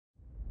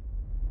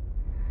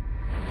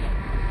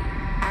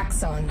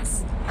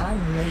Axons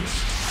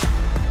Unleashed.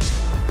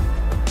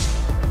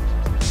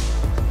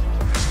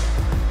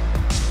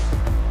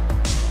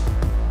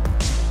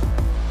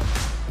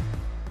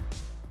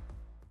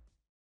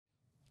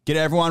 G'day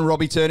everyone,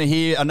 Robbie Turner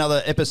here.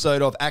 Another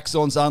episode of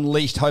Axons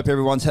Unleashed. Hope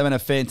everyone's having a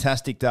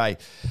fantastic day.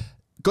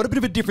 Got a bit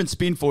of a different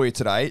spin for you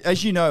today.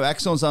 As you know,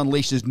 Axons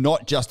Unleashed is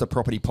not just a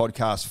property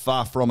podcast.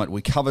 Far from it.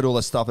 We covered all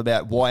the stuff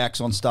about why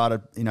Axon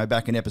started,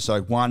 back in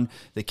episode 1,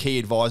 the key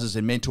advisors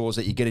and mentors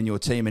that you get in your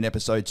team in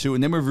episode 2,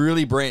 and then we've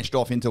really branched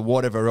off into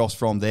whatever else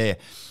from there.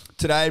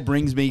 Today it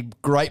brings me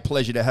great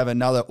pleasure to have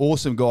another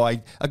awesome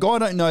guy, a guy I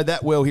don't know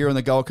that well here on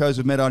the Gold Coast.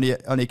 We've met only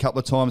a couple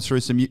of times through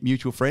some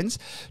mutual friends.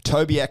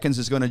 Toby Atkins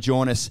is going to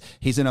join us.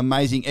 He's an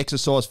amazing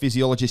exercise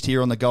physiologist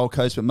here on the Gold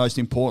Coast, but most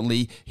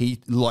importantly,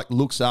 he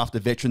looks after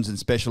veterans and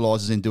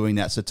specialises in doing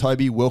that. So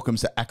Toby, welcome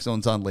to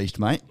Axons Unleashed,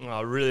 mate. Oh,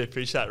 I really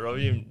appreciate it,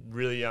 Robbie. I'm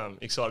really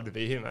excited to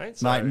be here, mate.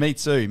 So. Mate, me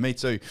too.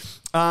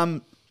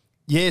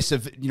 So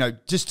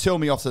just tell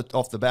me off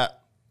the bat,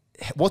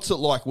 what's it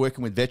like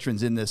working with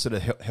veterans in the sort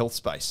of health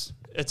space?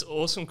 It's an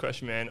awesome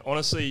question, man.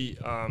 Honestly,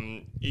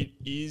 it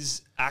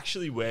is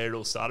actually where it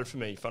all started for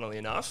me, funnily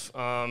enough.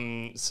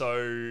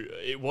 So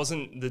it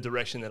wasn't the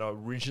direction that I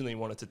originally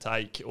wanted to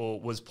take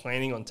or was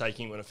planning on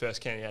taking when I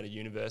first came out of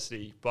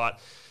university. But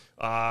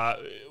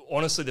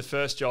honestly, the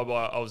first job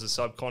I was a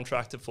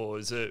subcontractor for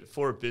was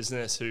for a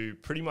business who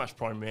pretty much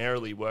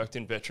primarily worked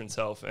in veterans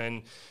health.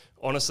 And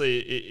honestly,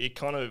 it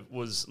kind of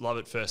was love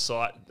at first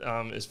sight,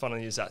 as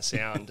funny as that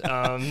sound.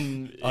 I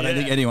don't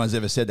think anyone's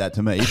ever said that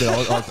to me,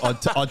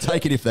 but I'd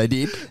take it if they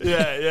did.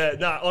 Yeah.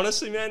 No,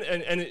 honestly, man,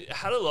 and it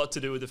had a lot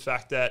to do with the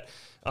fact that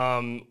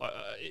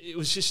it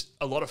was just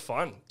a lot of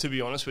fun, to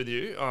be honest with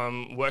you,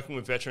 working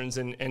with veterans.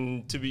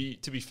 And to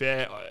be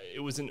fair,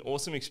 it was an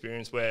awesome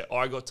experience where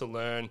I got to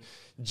learn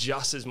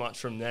just as much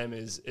from them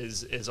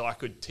as I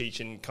could teach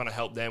and kind of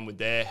help them with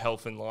their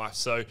health and life.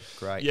 So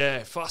great.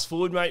 Yeah, fast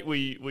forward, mate.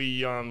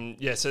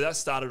 So that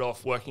started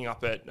off working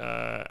up at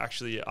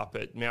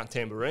Mount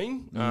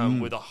Tamborine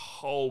with a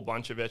whole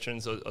bunch of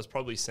veterans. I was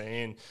probably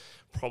seeing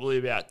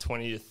about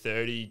 20 to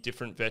 30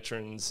 different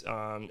veterans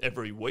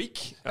every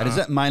week. And is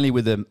that mainly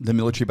with the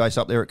military base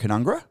up there at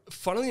Canungra?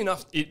 Funnily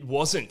enough, it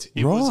wasn't.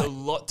 It was a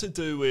lot to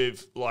do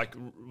with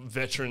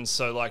veterans.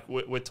 So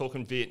we're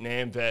talking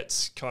Vietnam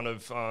vets, kind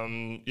of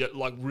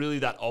really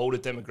that older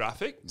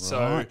demographic. Right.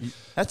 So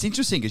that's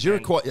interesting because you're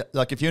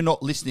if you're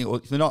not listening or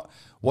if you're not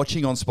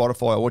watching on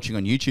Spotify or watching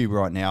on YouTube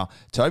right now,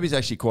 Toby's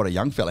actually quite a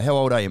young fella. How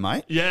old are you,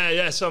 mate?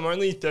 Yeah. So I'm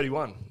only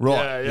 31.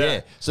 Right.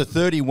 Yeah. So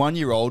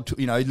 31-year-old,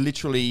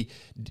 literally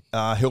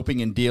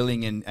helping and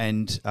dealing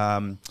and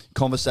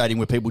conversating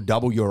with people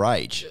double your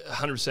age.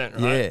 100%,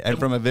 right? Yeah, and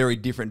from a very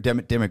different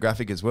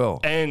demographic as well.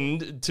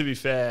 And to be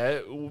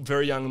fair,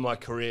 very young in my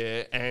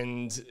career,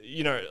 and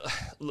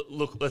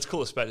look, let's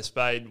call a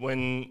spade.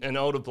 When an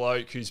older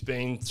bloke who's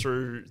been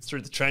through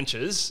the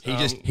trenches, he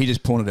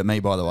just pointed at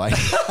me, by the way.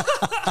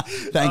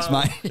 Thanks,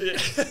 mate.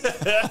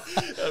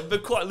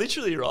 But quite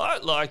literally, right?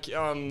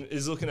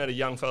 Is looking at a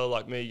young fella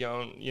like me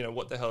going,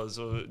 what the hell is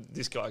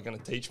this guy going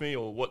to teach me,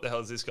 or what the hell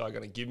is this guy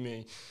going to give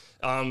me?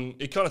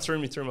 It kind of threw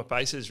me through my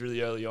paces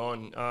really early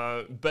on.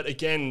 But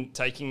again,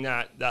 taking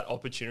that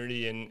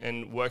opportunity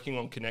and working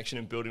on connection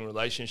and building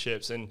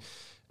relationships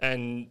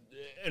and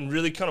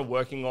really kind of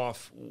working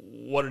off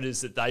what it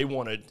is that they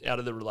wanted out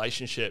of the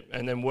relationship,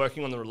 and then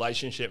working on the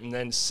relationship, and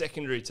then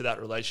secondary to that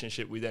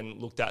relationship, we then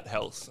looked at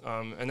health.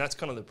 And that's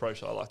kind of the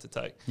approach I like to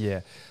take.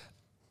 Yeah.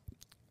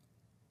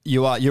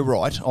 You're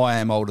right. I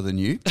am older than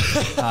you.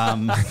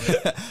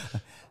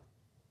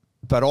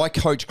 But I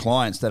coach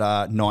clients that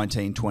are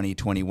 19, 20,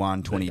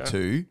 21,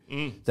 22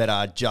 that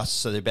are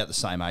so they're about the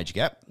same age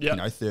gap,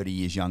 30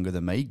 years younger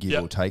than me,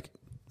 give or take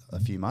a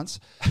few months.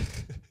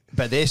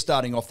 But they're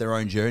starting off their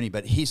own journey.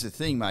 But here's the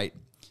thing, mate.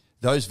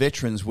 Those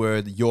veterans were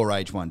your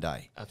age one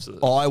day.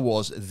 Absolutely. I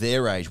was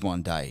their age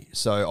one day.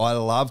 So I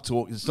love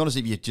talking. It's not as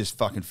if you just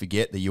fucking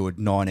forget that you were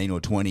 19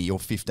 or 20 or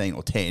 15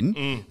 or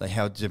 10,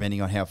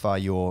 depending on how far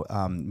your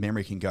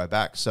memory can go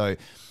back. So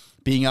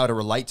being able to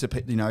relate to,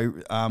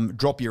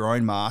 drop your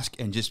own mask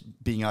and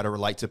just being able to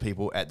relate to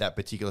people at that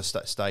particular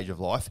stage of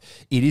life,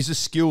 it is a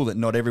skill that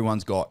not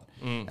everyone's got.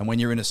 And when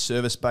you're in a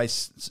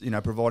service-based,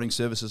 providing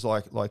services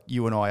like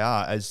you and I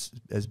are as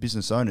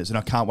business owners, and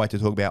I can't wait to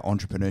talk about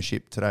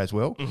entrepreneurship today as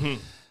well,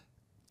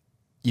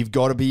 you've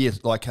got to be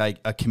like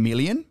a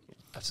chameleon.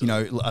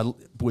 Absolutely.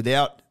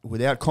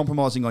 Without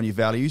compromising on your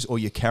values or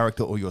your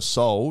character or your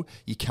soul,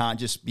 you can't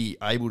just be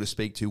able to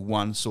speak to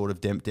one sort of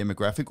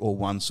demographic or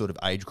one sort of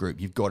age group.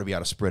 You've got to be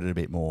able to spread it a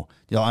bit more.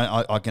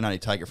 I can only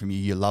take it from you.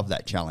 You love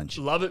that challenge.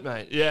 Love it,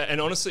 mate. Yeah,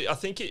 and honestly, I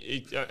think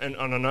and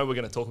I know we're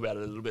going to talk about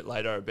it a little bit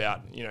later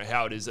about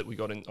how it is that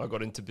I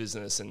got into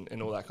business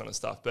and all that kind of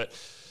stuff, but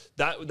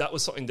that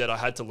was something that I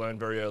had to learn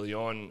very early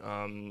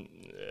on.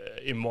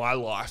 in my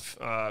life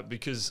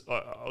because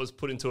I was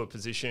put into a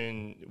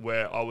position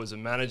where I was a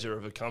manager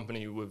of a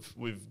company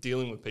with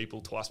dealing with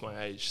people twice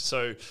my age.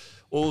 So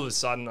all of a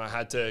sudden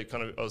I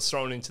was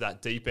thrown into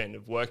that deep end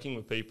of working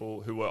with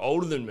people who were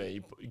older than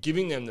me,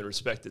 giving them the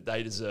respect that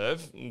they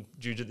deserve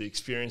due to the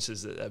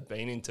experiences that they've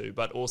been into,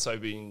 but also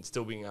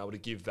still being able to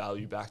give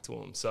value back to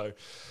them. So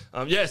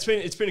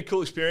it's been a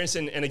cool experience.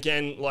 And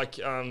again, like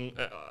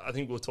I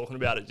think we were talking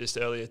about it just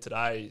earlier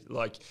today,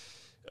 like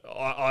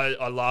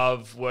I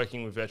love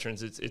working with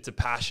veterans. It's a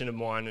passion of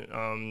mine,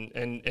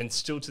 and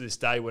still to this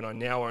day, when I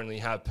now only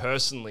have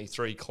personally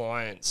 3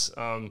 clients,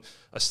 I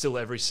still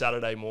every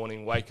Saturday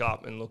morning wake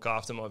up and look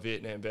after my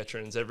Vietnam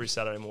veterans every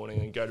Saturday morning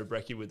and go to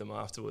brekkie with them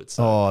afterwards.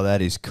 So, Oh,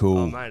 that is cool.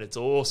 oh mate, it's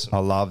awesome. I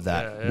love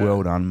that. Yeah.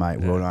 Well done,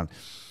 mate. Well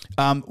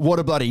done. What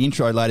a bloody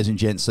intro, ladies and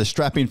gents. So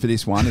strap in for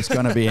this one. It's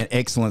going to be an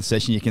excellent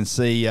session. You can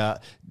see,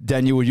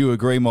 Daniel, would you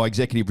agree, my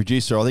executive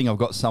producer, I think I've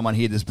got someone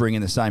here that's bringing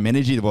the same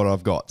energy to what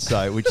I've got.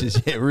 So, which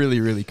is really,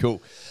 really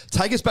cool.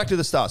 Take us back to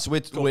the start. So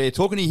we're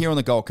talking to you here on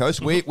the Gold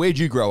Coast. Where'd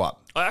you grow up?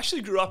 I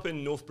actually grew up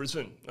in North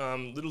Brisbane,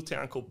 little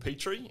town called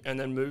Petrie, and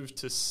then moved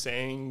to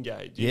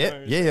Sandgate. Do you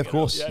know Yeah, of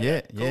course. Cool.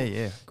 Yeah.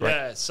 Great.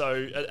 Yeah,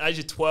 so at the age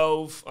of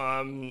 12,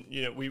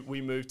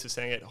 we moved to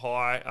Sandgate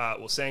High.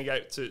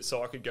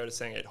 So I could go to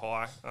Sandgate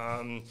High,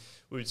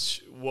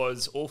 which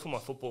was all for my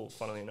football,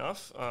 funnily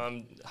enough.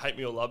 Hate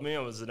me or love me, I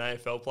was an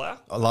AFL player.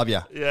 I love you.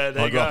 Yeah,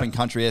 there I you grew up go. in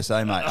Country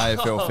SA, mate.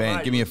 AFL fan.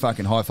 Mate. Give me a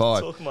fucking high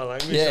five. Talking my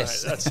language,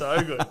 Yes. mate. That's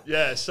so good.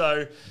 Yeah,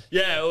 so,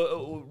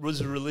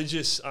 was a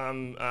religious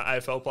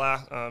AFL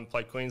player,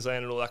 played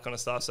Queensland and all that kind of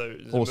stuff. So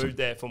Awesome. moved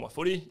there for my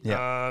footy.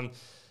 Yeah.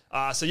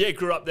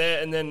 Grew up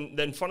there, and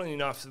then funnily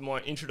enough, my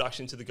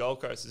introduction to the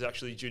Gold Coast is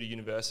actually due to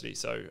university.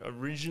 So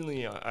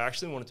originally, I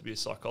actually wanted to be a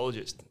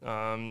psychologist,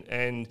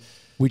 and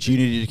Which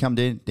uni did you come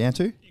down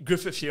to?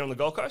 Griffith here on the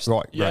Gold Coast.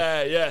 Right,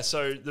 Yeah.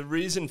 So the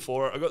reason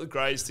for it, I got the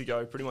grades to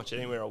go pretty much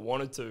anywhere I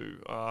wanted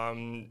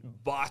to,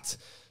 but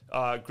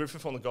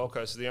Griffith on the Gold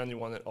Coast is the only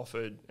one that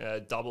offered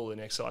double in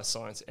exercise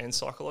science and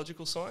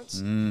psychological science.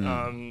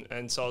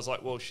 And so I was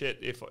like, well, shit,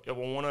 if I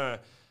want to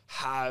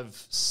have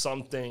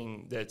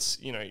something that's,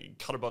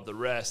 cut above the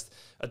rest,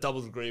 a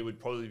double degree would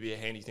probably be a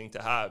handy thing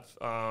to have.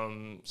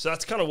 So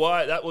that's kind of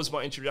why that was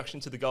my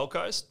introduction to the Gold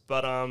Coast.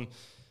 But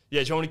do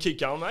you want me to keep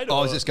going, mate?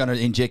 I was just going to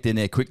inject in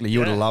there quickly. You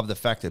would have Yeah. loved the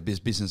fact that this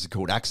business is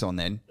called Axon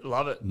then.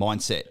 Love it.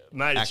 Mindset.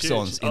 Mate, it's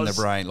Axons huge. in the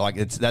brain. Like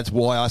that's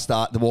why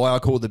I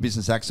called the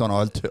business Axon.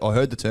 I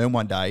heard the term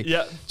one day.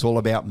 Yeah. It's all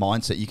about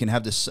mindset. You can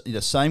have the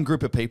same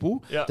group of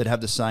people Yeah. that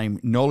have the same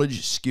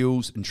knowledge,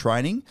 skills and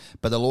training,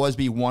 but there'll always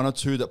be one or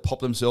two that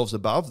pop themselves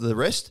above the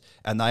rest,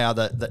 and they are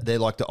they're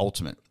like the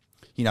ultimate.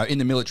 In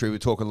the military, we're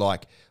talking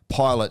like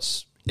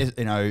pilots,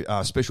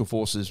 special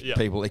forces Yeah.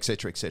 people,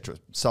 etc.,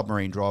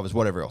 submarine drivers,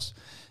 whatever else.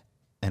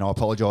 And I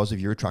apologise if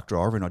you're a truck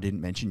driver and I didn't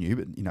mention you,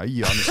 but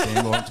you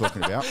understand what I'm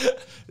talking about.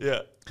 Yeah.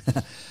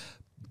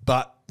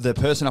 But the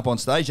person up on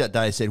stage that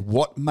day said,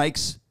 what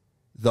makes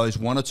those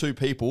one or two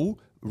people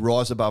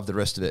rise above the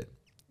rest of it?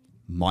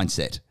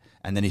 Mindset.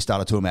 And then he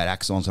started talking about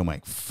Axons and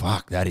went,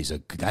 fuck, that is a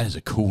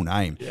cool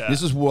name. Yeah.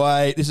 This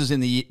is in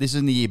the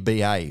year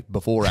BA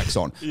before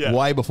Axon. Yeah.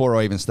 Way before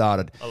I even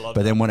started. I love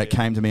but then that, when it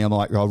came to me, I'm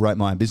like, I wrote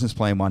my own business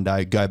plan one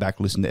day, go back,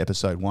 listen to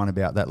episode 1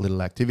 about that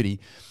little activity.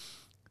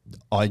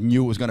 I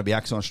knew it was going to be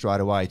Axon straight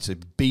away to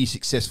be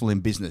successful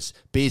in business,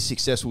 be a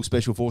successful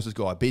special forces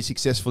guy, be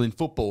successful in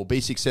football, be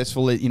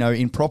successful,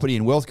 in property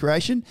and wealth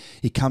creation.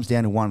 It comes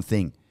down to one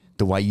thing: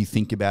 the way you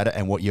think about it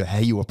and how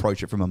you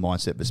approach it from a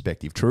mindset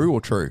perspective. True or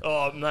true?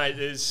 Oh, mate,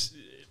 you're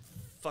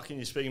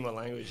speaking my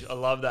language. I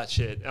love that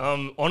shit.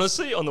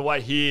 Honestly, on the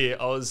way here,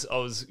 I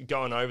was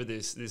going over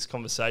this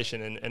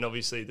conversation, and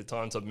obviously the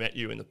times I've met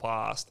you in the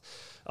past.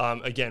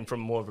 Again,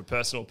 from more of a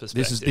personal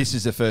perspective. This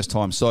is the first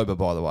time sober,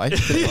 by the way.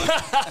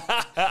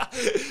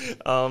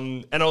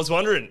 And I was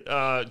wondering,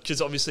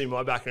 because obviously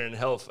my background in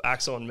health,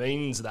 Axon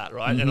means that,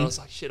 right? And I was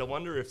like, shit, I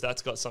wonder if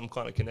that's got some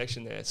kind of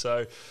connection there.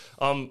 So,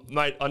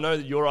 mate, I know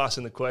that you're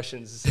asking the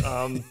questions,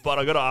 but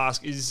I got to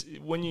ask: is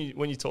when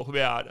you talk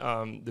about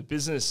the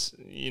business,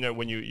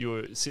 when you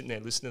were sitting there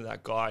listening to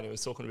that guy and he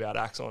was talking about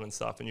Axon and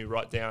stuff, and you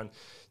write down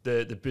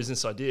the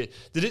business idea,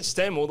 did it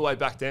stem all the way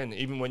back then,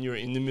 even when you were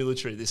in the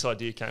military, this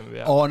idea came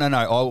about? Oh,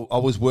 no. I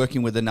was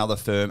working with another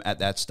firm at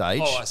that stage.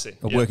 Oh, I see.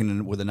 Yep.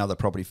 Working with another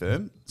property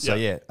firm. So,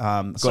 Yep.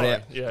 got Sorry.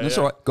 out. Yeah, That's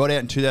yeah. all right. Got out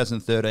in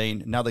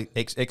 2013. Another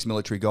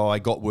ex-military guy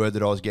got word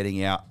that I was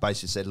getting out,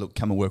 basically said, look,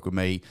 come and work with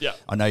me. Yep.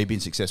 I know you've been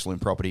successful in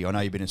property. I know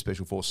you've been a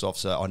special forces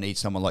officer. I need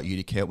someone like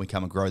you to help me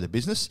come and grow the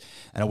business.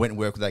 And I went and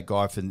worked with that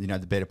guy for, the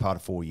better part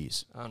of 4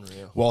 years.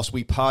 Unreal. Whilst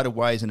we parted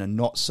ways in a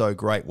not so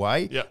great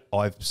way, Yep.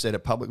 I've said it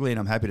publicly and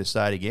I'm happy to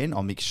say it again.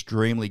 I'm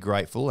extremely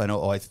grateful, and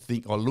I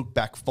think I look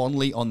back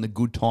fondly on the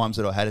good times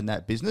that I had in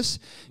that business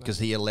because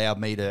he allowed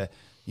me to,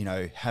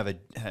 have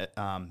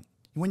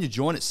when you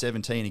join at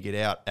 17 and get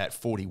out at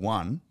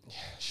 41. Yeah,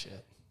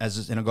 shit.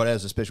 And I got out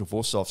as a special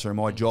forces officer, and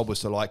my job was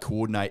to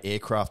coordinate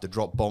aircraft to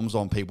drop bombs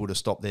on people to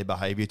stop their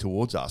behaviour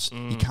towards us.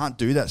 You can't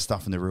do that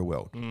stuff in the real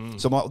world.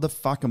 So I'm like, what the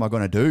fuck am I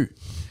going to do?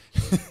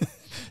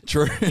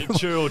 True.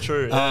 True or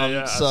true.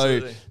 Yeah,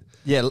 absolutely.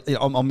 Yeah,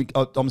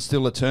 I'm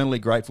still eternally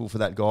grateful for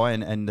that guy,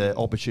 and the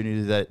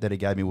opportunity that he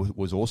gave me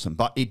was awesome.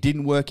 But it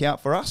didn't work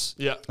out for us.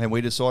 Yeah. And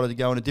we decided to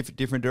go in a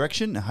different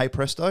direction. And hey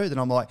presto, then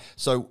I'm like,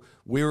 so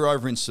we were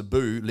over in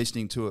Cebu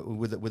listening to it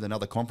with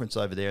another conference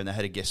over there, and they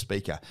had a guest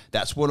speaker.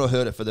 That's when I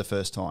heard it for the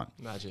first time.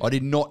 Magic. I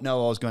did not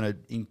know I was going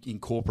to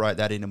incorporate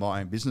that into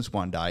my own business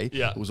one day.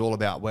 Yeah. It was all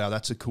about, wow,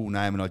 that's a cool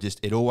name, and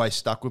it always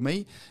stuck with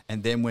me.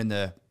 And then when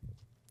the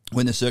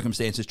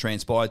circumstances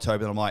transpired,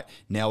 Toby, I'm like,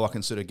 now I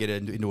can sort of get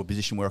into a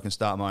position where I can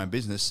start my own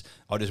business.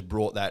 I just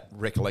brought that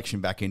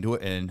recollection back into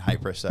it, and hey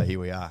presto, here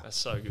we are. That's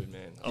so good,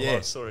 man. I Yeah.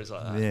 love stories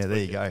like that. Yeah, It's there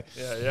you wicked.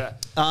 go.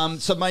 Yeah.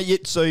 So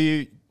mate, so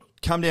you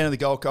come down to the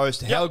Gold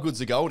Coast. How Yep. good's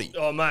the Goldie?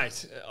 Oh,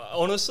 mate.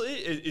 Honestly,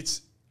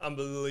 it's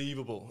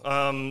unbelievable.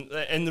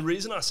 And the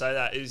reason I say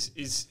that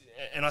is,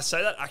 and I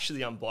say that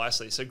actually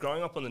unbiasedly. So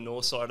growing up on the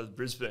north side of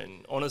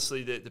Brisbane,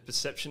 honestly, the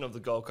perception of the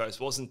Gold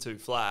Coast wasn't too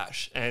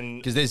flash. And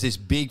Because there's this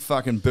big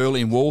fucking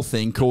Berlin Wall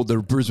thing called the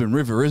Brisbane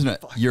River, isn't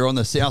it? You're on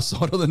the south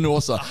side or the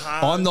north side.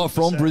 100%. I'm not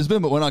from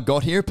Brisbane, but when I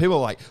got here, people are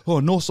like,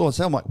 oh, north side,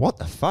 south. I'm like, what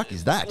the fuck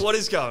is that? what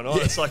is going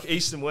on? It's like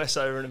east and west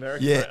over in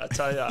America, Yeah. mate, I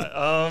tell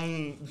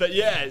you. But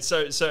yeah,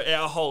 so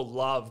our whole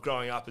love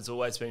growing up has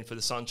always been for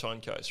the Sunshine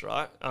Coast,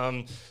 right?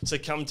 So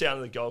come down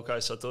to the Gold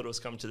Coast, I thought it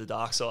was coming to the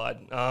dark side.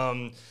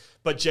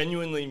 But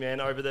genuinely, man,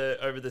 over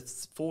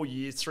the 4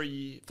 years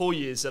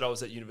that I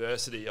was at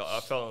university, I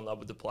fell in love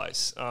with the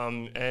place.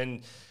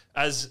 And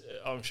as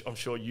I'm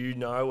sure you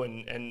know,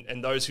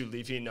 and those who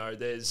live here know,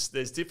 there's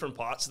different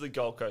parts of the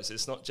Gold Coast.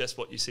 It's not just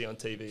what you see on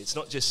TV. It's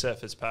not just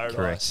Surfers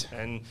Paradise.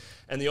 Correct.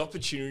 And the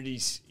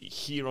opportunities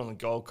here on the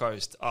Gold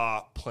Coast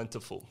are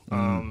plentiful.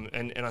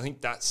 And I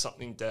think that's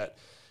something that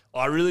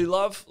I really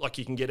love. Like,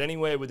 you can get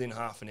anywhere within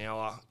half an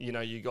hour. You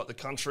know, you've got the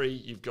country,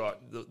 you've got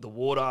the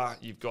water,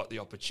 you've got the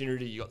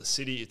opportunity, you've got the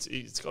city.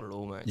 It's got it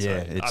all, mate.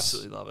 Yeah, so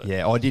absolutely love it.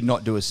 Yeah, I did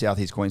not do a South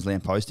East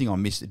Queensland posting. I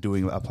missed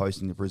doing a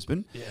posting to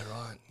Brisbane. Yeah,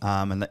 right.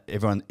 And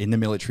everyone in the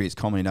military is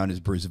commonly known as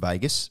Bruce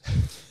Vegas.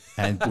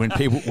 And when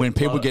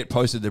people get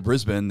posted to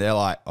Brisbane, they're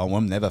like, "Oh,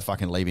 I'm never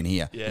fucking leaving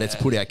here. Yeah. Let's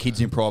put our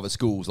kids in private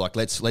schools. Like,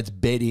 let's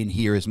bed in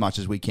here as much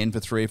as we can for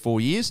 3 or 4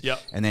 years, Yep.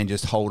 and then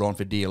just hold on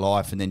for dear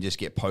life, and then just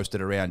get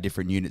posted around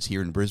different units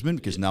here in Brisbane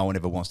because no one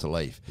ever wants to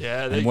leave."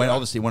 Yeah, there and you when go.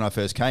 obviously when I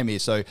first came here,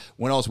 so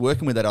when I was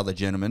working with that other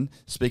gentleman,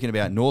 speaking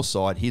about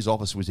Northside, his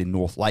office was in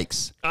North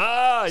Lakes.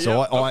 Ah, yeah.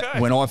 So okay.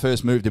 when I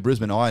first moved to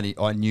Brisbane,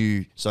 I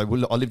knew. So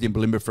I lived in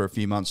Bulimba for a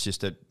few months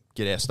just to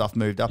get our stuff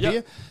moved up Yep.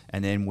 here,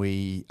 and then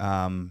we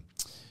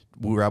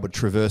were able to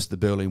traverse the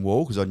Berlin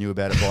Wall because I knew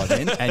about it by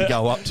then, and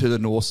go up to the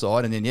north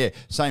side, and then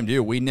same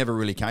deal. We never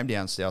really came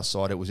down south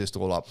side; it was just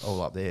all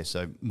up there.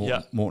 So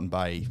Moreton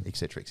Bay,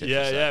 etc., etc.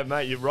 Yeah, so. yeah,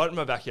 mate. You're right in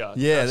my backyard.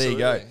 Yeah, there you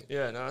go. Absolutely.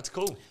 Yeah, no, that's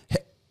cool.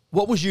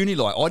 What was uni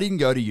like? I didn't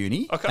go to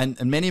uni, Okay.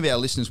 and many of our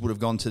listeners would have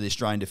gone to the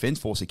Australian Defence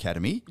Force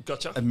Academy,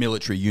 Gotcha. a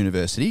military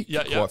university,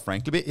 Yeah, quite yeah.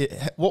 frankly.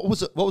 But what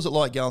was it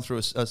like going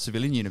through a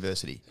civilian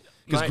university?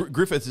 Because Mate.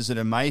 Griffith is an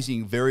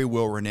amazing, very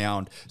well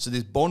renowned. So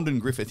there's Bond and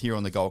Griffith here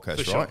on the Gold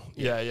Coast, For right?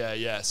 sure.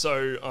 Yeah.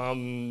 So,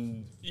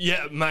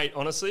 mate,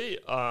 honestly,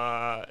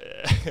 my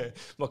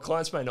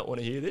clients may not want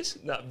to hear this,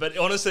 but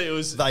honestly, it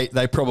was...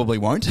 They probably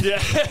won't.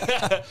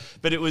 Yeah,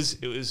 but it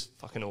was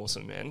fucking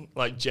awesome, man.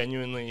 Like,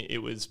 genuinely, it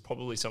was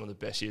probably some of the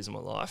best years of my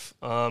life.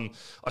 I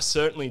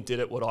certainly did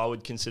it what I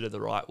would consider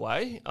the right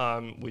way,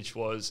 which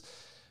was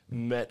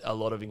met a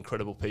lot of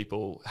incredible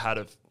people, had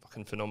a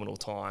fucking phenomenal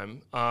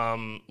time,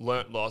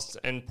 learnt lots,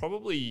 and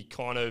probably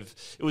kind of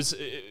it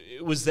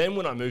was then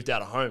when I moved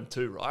out of home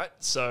too, right?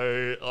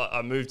 So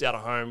I moved out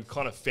of home,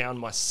 kind of found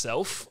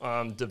myself,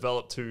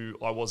 developed who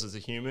I was as a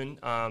human,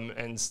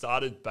 and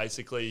started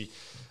basically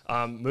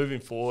moving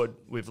forward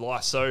with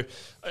life. So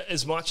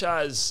as much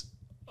as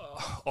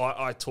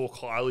I talk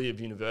highly of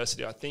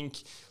university, I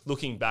think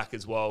looking back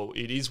as well,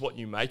 it is what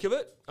you make of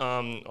it.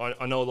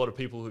 I know a lot of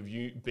people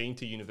who've been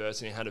to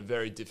university and had a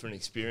very different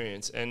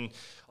experience. And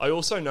I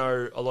also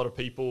know a lot of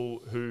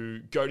people who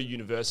go to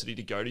university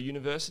to go to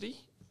university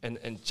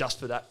and just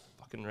for that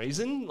fucking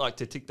reason, like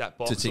to tick that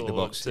box, To tick the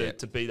box, yeah.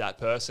 to be that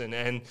person.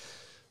 And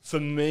for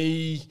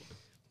me,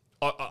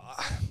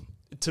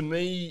 to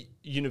me,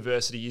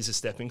 university is a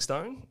stepping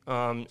stone,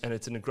 and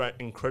it's an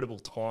incredible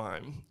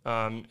time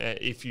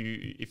if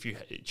you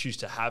choose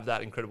to have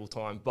that incredible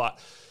time. But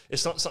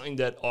it's not something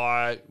that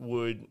I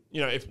would,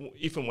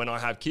 if and when I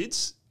have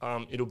kids,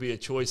 it'll be a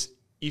choice.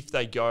 If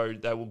they go,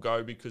 they will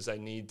go because they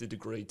need the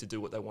degree to do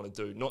what they want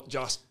to do, not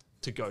just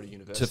to go to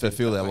university. To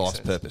fulfill if that their makes life's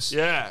sense. purpose.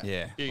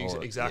 Yeah,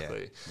 Or-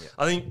 exactly. yeah.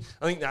 I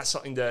think that's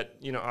something that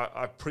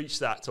I preach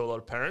that to a lot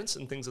of parents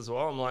and things as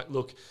well. I'm like,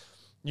 look,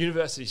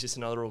 university is just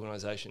another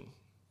organisation.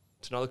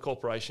 It's another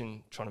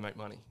corporation trying to make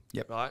money,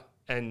 Yep. right?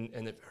 And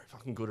they're very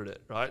fucking good at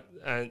it, right?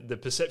 And the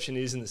perception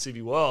is in the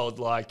civvy world,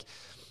 like,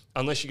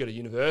 unless you go to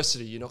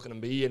university, you're not going to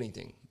be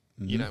anything,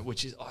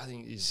 which is, I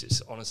think, is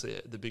just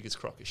honestly the biggest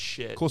crock of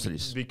shit. Of course it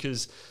is.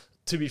 Because,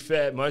 to be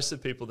fair, most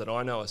of the people that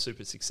I know are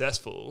super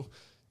successful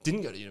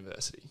didn't go to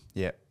university.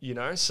 Yeah.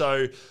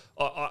 So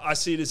I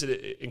see it as an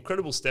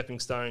incredible stepping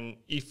stone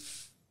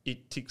if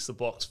it ticks the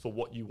box for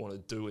what you want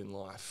to do in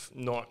life,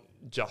 not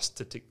just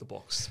to tick the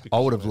box. I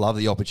would have loved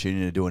the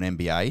opportunity to do an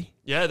MBA,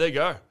 Yeah, there you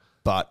go.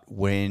 but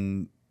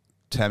when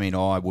Tammy and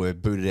I were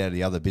booted out of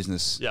the other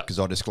business Yeah. because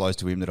I disclosed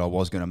to him that I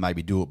was going to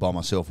maybe do it by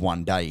myself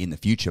one day in the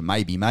future,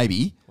 maybe.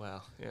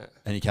 Wow. Yeah.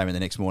 And he came in the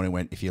next morning and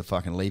went, if you're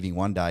fucking leaving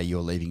one day,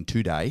 you're leaving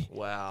today.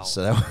 Wow.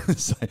 So, that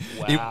was,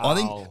 I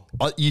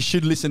think you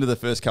should listen to the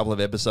first couple of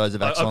episodes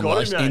of Axe I've on got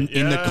Lows it, in mate. the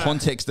Yeah.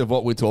 context of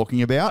what we're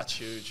talking about. That's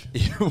huge.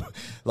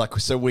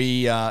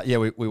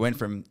 We went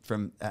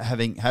from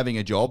having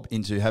a job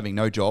into having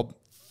no job.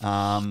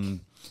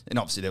 And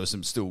obviously there was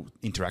some still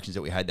interactions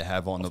that we had to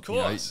have on Of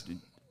course.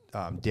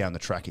 down the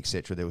track,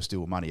 etc. There was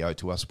still money owed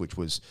to us, which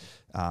was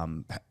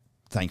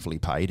thankfully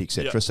paid,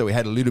 etc. Yeah. So we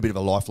had a little bit of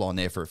a lifeline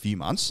there for a few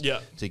months Yeah.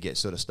 to get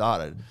sort of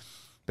started.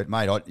 But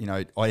mate,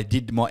 I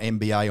did my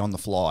MBA on the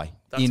fly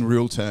That's in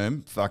real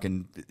term,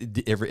 fucking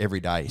every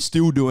day.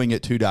 Still doing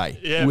it today,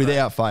 Yeah,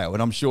 without fail.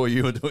 And I'm sure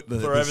you were doing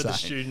Forever the the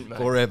same. student, mate.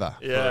 Forever.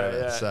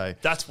 Yeah. So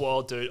That's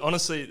wild, dude.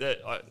 Honestly,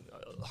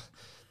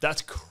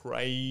 that's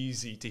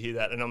crazy to hear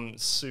that, and I'm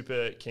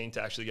super keen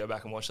to actually go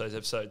back and watch those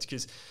episodes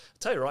because I'll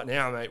tell you right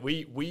now, mate,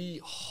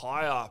 we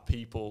hire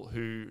people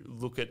who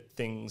look at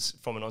things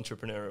from an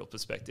entrepreneurial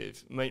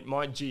perspective. My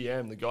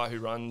GM, the guy who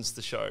runs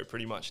the show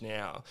pretty much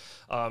now,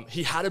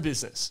 he had a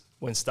business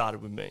when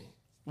started with me,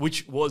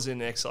 which was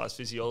in exercise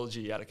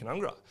physiology out of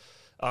Canungra.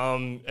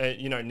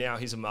 And, now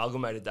he's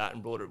amalgamated that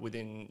and brought it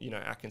within,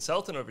 Atkins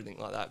Health and everything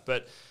like that.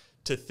 But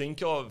to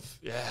think of,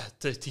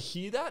 to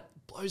hear that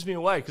blows me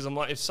away because I'm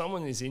like, if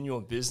someone is in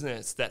your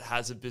business that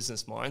has a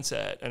business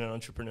mindset and an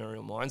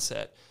entrepreneurial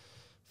mindset,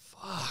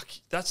 fuck,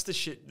 that's the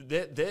shit.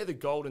 They're the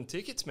golden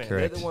tickets, man.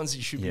 Correct. They're the ones that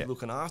you should be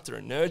looking after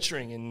and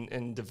nurturing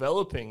and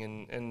developing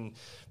and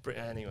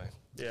anyway.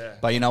 Yeah.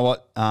 But you know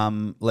what?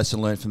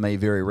 Lesson learned for me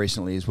very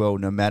recently as well.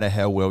 No matter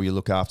how well you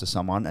look after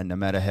someone and no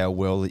matter how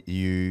well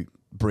you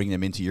bring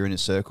them into your inner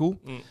circle,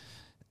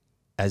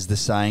 as the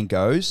saying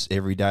goes,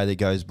 every day that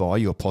goes by,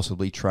 you're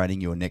possibly training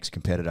your next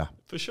competitor.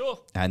 For sure.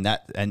 And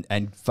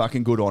and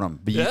fucking good on them.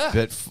 But,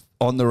 Yeah.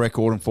 on the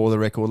record and for the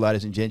record,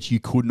 ladies and gents, you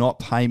could not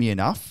pay me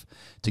enough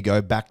to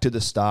go back to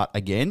the start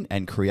again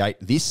and create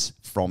this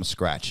from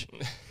scratch.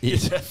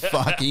 It's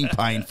fucking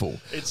painful.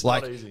 It's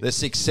like not easy. the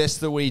success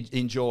that we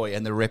enjoy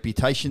and the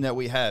reputation that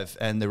we have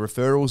and the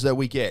referrals that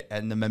we get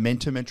and the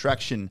momentum and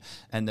traction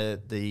and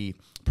the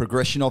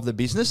progression of the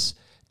business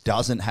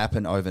doesn't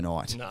happen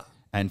overnight. Nah.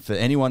 And for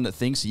anyone that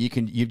thinks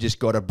you've just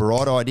got a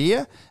bright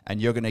idea and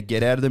you're going to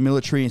get out of the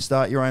military and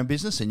start your own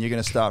business and you're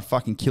going to start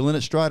fucking killing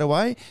it straight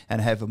away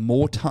and have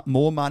more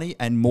money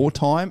and more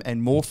time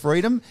and more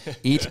freedom,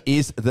 it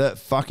is the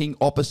fucking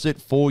opposite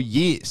for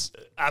years.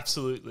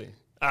 Absolutely.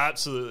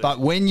 But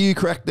when you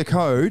crack the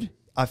code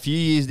a few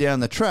years down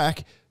the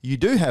track, you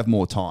do have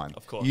more time.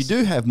 Of course. You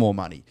do have more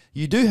money.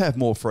 You do have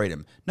more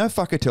freedom. No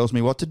fucker tells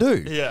me what to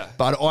do. Yeah.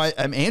 But I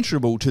am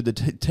answerable to the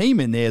team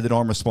in there that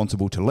I'm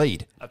responsible to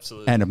lead.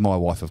 Absolutely. And of my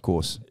wife, of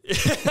course.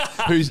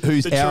 who's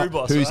The our true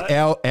boss, who's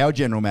right? our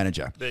general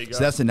manager. There you go. So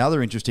that's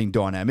another interesting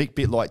dynamic,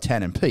 bit like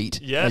Tan and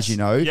Pete, Yes. as you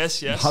know.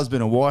 Yes.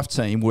 Husband and wife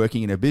team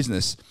working in a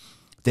business.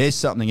 There's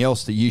something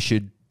else that you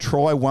should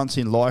try once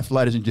in life,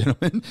 ladies and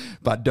gentlemen,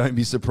 but don't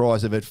be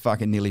surprised if it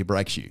fucking nearly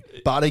breaks you.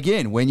 But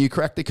again, when you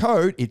crack the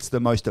code, it's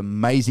the most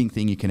amazing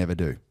thing you can ever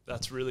do.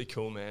 That's really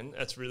cool, man.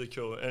 That's really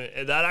cool.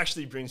 And that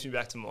actually brings me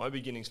back to my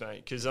beginnings,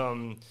 mate, because,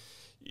 I'm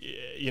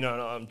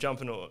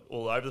jumping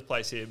all over the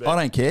place here. But I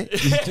don't care.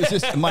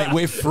 Mate,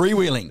 we're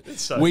freewheeling.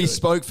 so we good.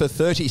 spoke for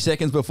 30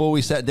 seconds before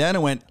we sat down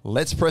and went,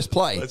 let's press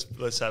play.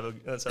 Let's have a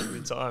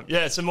good time.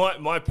 Yeah. So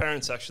my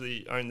parents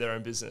actually owned their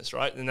own business,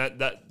 right? And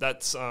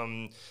that's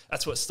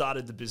what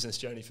started the business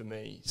journey for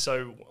me.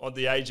 So at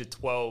the age of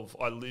 12,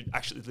 I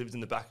actually lived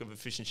in the back of a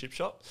fish and chip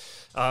shop.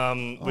 Wow.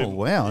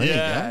 There you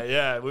go.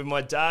 Yeah. With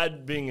my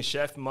dad being a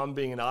chef, mum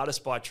being an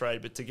artist by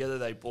trade, but together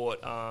they bought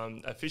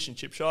a fish and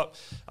chip shop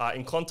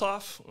in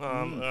Clontarf.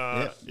 In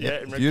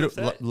Beautiful, Redcliffe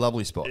there.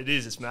 lovely spot. It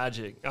is. It's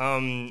magic.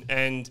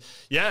 And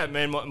yeah,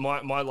 man,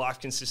 my life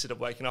consisted of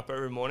waking up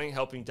every morning,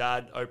 helping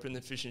Dad open the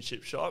fish and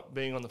chip shop,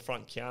 being on the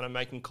front counter,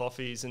 making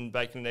coffees and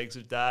bacon and eggs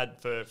with Dad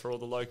for all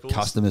the locals.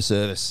 Customer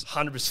service.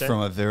 100%.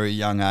 From a very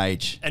young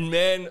age. And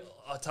man,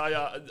 I tell you,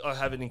 I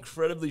have an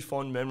incredibly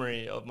fond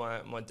memory of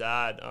my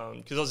dad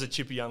because I was a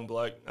chippy young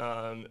bloke.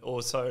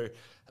 Also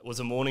was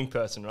a morning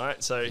person,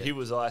 right? So he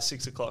was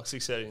 6 o'clock,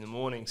 6:30 in the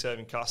morning,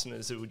 serving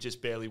customers who were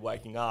just barely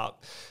waking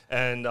up.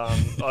 And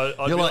I'd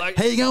You're be like,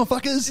 how you going,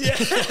 fuckers? Yeah,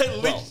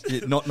 Well,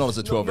 not as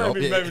a 12-year-old.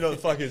 maybe not the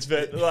fuckers,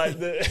 but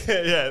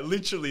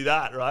literally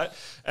that, right?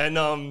 And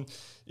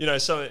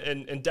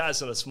and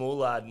Dad's not a small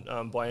lad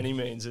by any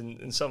means,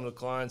 and some of the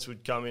clients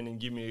would come in and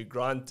give me a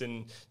grunt,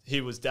 and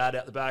here was Dad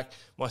out the back.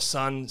 My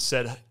son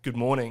said, "Good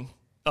morning."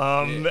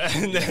 And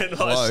then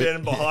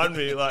standing behind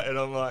me, and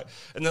I'm like,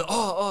 and then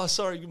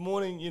sorry, good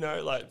morning,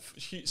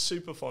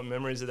 super fond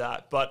memories of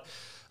that. But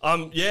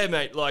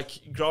mate,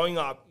 growing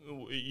up,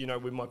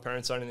 with my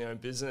parents owning their own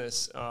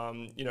business,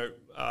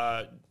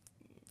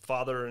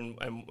 father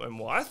and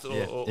wife,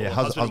 or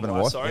husband and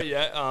wife. Sorry,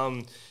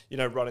 you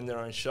know, running their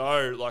own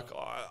show. Like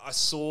I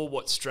saw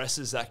what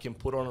stresses that can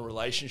put on a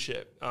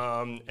relationship,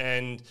 so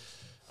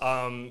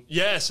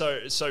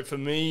for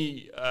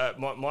me,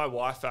 my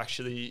wife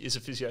actually is a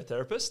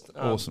physiotherapist.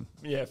 Awesome.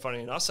 Yeah,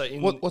 funny enough. So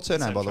what's her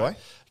name, by the way?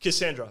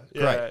 Cassandra.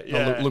 Great.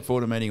 Yeah, I'll look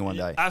forward to meeting her one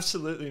day.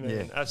 Absolutely,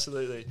 man. Yeah.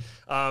 Absolutely.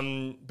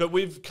 But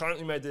we've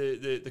currently made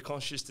the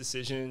conscious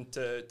decision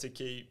to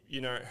keep,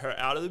 you know, her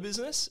out of the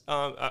business.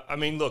 I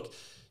mean, look,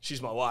 she's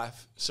my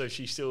wife, so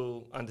she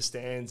still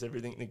understands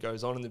everything that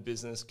goes on in the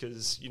business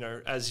because, you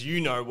know, as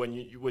you know, when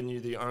you're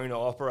the owner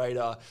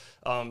operator,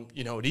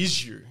 you know, it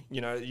is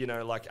you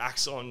know, like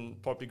Axon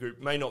Property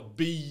Group may not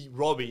be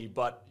Robbie,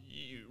 but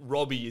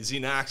Robbie is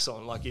in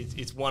Axon. Like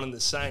it's one and the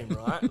same,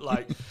 right?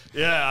 Like,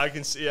 yeah, I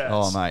can see. Yeah.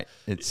 Oh, mate,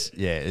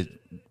 it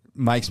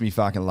makes me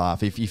fucking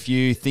laugh. If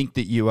you think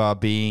that you are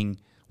being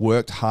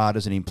worked hard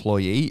as an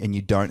employee and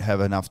you don't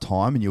have enough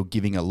time and you're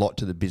giving a lot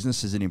to the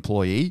business as an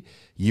employee,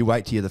 you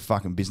wait till you're the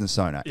fucking business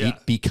owner. Yeah.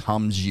 It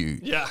becomes you.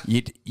 Yeah.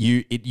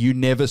 You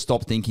never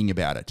stop thinking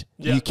about it.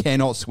 Yeah. You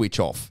cannot switch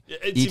off. Yeah,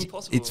 it's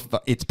impossible.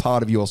 It's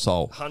part of your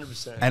soul.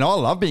 100%. And I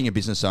love being a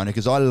business owner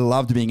because I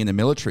loved being in the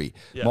military.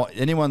 Yeah.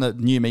 Anyone that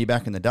knew me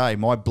back in the day,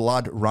 my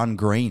blood run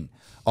green.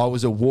 I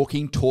was a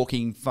walking,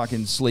 talking,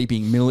 fucking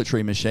sleeping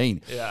military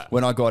machine. Yeah.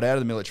 When I got out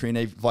of the military,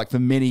 and like for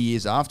many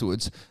years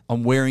afterwards,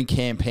 I'm wearing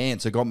cam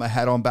pants. I got my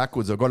hat on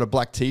backwards. I got a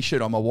black t-shirt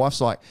on. My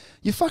wife's like,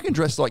 "You fucking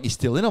dressed like you're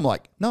still in." I'm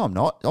like, "No, I'm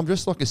not. I'm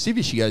dressed like a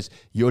civvy." She goes,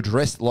 "You're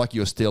dressed like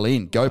you're still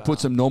in. Go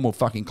put some normal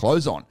fucking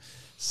clothes on."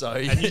 So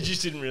and you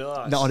just didn't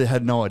realise? No, I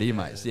had no idea,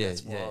 mate. Yeah,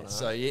 that's wild, huh?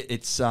 So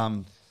it's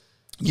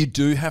you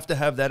do have to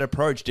have that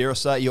approach. Dare I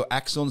say, your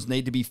axons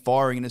need to be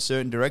firing in a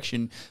certain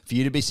direction for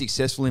you to be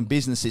successful in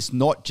business. It's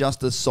not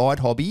just a side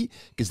hobby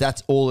because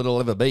that's all it'll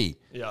ever be.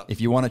 Yeah.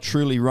 If you want to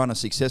truly run a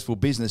successful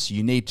business,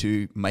 you need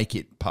to make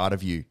it part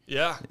of you.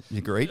 Yeah. You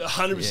agreed?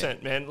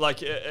 100%, man.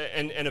 Like,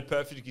 and a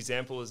perfect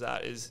example of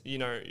that is, you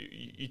know,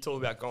 you talk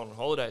about going on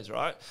holidays,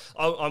 right?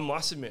 I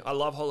must admit, I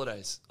love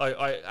holidays.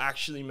 I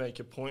actually make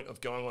a point of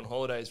going on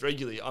holidays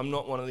regularly. I'm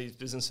not one of these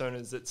business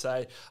owners that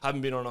say, I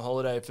haven't been on a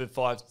holiday for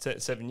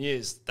 7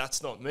 years.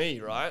 That's not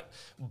me, right?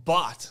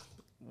 But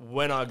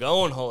when I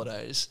go on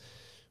holidays,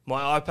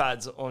 my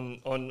iPad's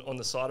on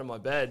the side of my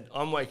bed.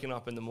 I'm waking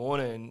up in the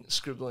morning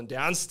scribbling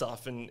down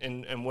stuff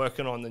and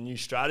working on the new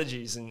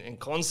strategies and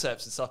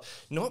concepts and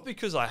stuff. Not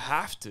because I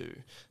have to,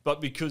 but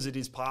because it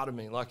is part of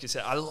me. Like you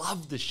said, I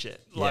love the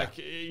shit. Yeah. Like,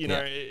 you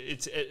know,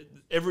 it's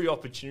every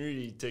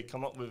opportunity to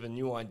come up with a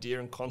new idea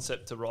and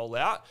concept to roll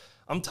out,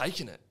 I'm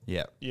taking it.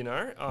 Yeah. You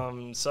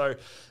know? So,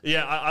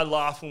 yeah, I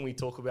laugh when we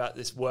talk about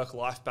this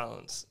work-life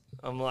balance.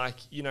 I'm like,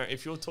 you know,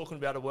 if you're talking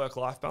about a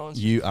work-life balance...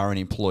 You are an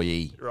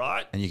employee.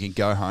 Right. And you can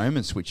go home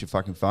and switch your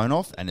fucking phone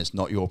off and it's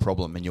not your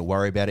problem and you'll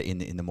worry about it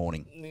in the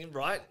morning.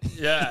 Right.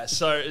 Yeah.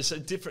 So it's a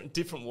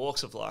different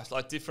walks of life,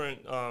 like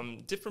different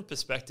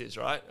perspectives,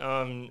 right?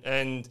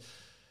 And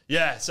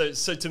yeah, so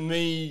to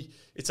me,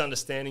 it's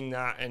understanding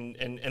that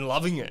and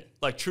loving it,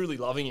 like truly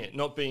loving it,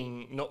 not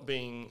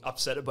being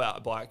upset by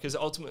it, because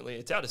ultimately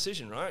it's our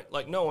decision, right?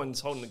 Like no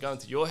one's holding the gun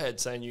to your head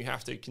saying you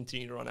have to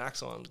continue to run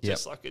Axon,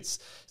 just like it's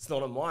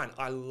not on mine.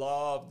 I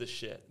love the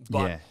shit,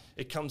 but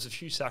it comes with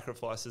few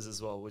sacrifices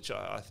as well, which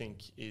I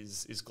think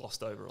is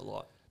glossed over a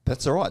lot.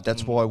 That's all right.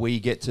 That's why we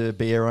get to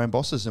be our own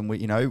bosses. And we,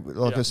 you know,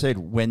 like I said,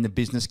 when the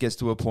business gets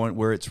to a point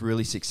where it's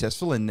really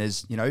successful and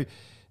there's, you know,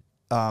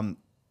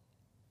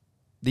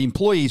 the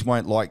employees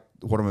won't like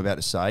what I'm about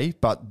to say,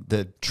 but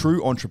the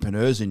true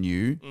entrepreneurs in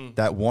you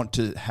that want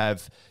to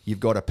have, you've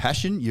got a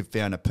passion, you've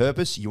found a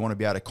purpose, you want to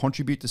be able to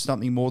contribute to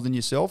something more than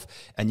yourself,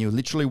 and you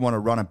literally want to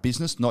run a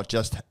business, not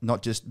just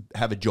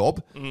have a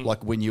job,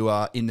 like when you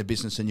are in the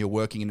business and you're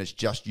working and it's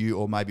just you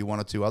or maybe one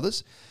or two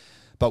others.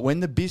 But when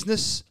the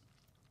business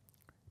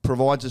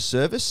provides a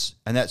service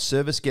and that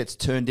service gets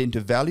turned into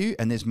value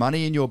and there's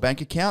money in your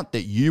bank account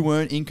that you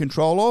weren't in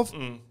control of,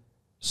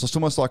 so it's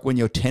almost like when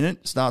your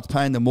tenant starts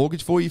paying the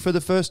mortgage for you for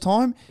the first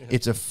time,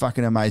 it's a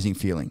fucking amazing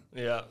feeling.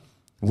 Yeah.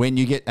 When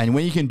you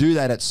can do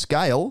that at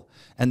scale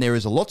and there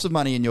is lots of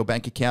money in your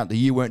bank account that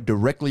you weren't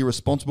directly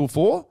responsible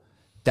for,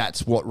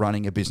 that's what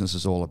running a business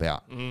is all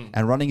about.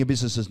 And running a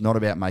business is not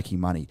about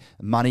making money.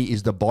 Money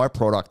is the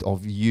byproduct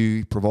of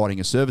you providing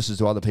a services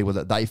to other people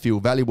that they feel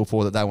valuable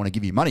for, that they want to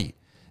give you money,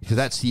 because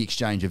that's the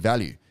exchange of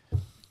value.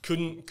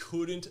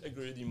 Couldn't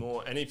agree with you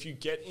more. And if you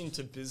get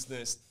into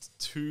business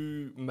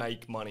to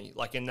make money,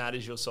 like, and that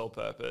is your sole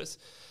purpose,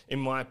 in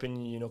my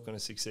opinion, you're not going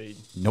to succeed.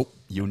 Nope,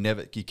 you'll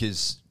never,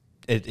 because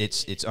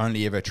it's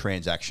only ever a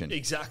transaction.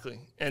 Exactly,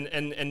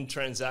 and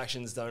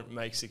transactions don't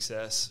make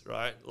success,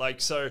 right?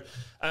 Like, so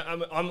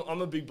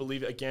I'm a big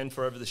believer, again,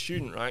 for over the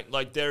student, right?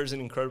 Like, there is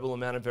an incredible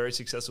amount of very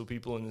successful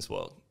people in this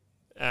world.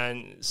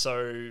 And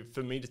so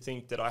for me to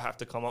think that I have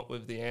to come up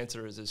with the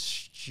answer is a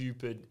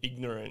stupid,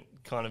 ignorant,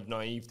 kind of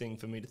naive thing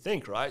for me to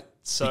think, right?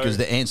 So Because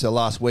the answer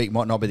last week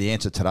might not be the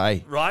answer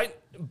today. right?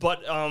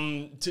 But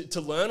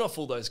to learn off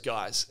all those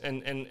guys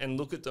and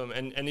look at them,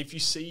 and if you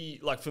see,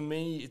 like for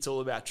me, it's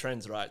all about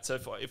trends, right? So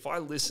if I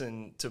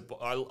listen to,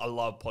 I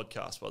love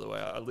podcasts, by the way.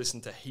 I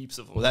listen to heaps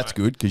of them. Well, that's right?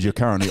 good because you're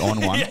currently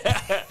on one.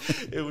 Yeah,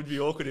 it would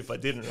be awkward if I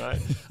didn't,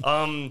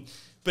 right?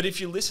 But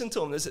if you listen to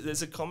them,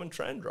 there's a common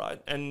trend,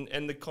 right?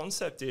 And the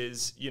concept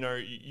is,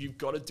 you've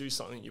got to do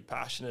something you're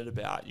passionate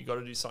about. You've got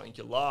to do something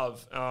you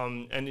love.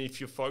 And if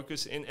you're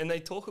focused, and they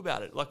talk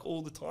about it like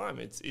all the time,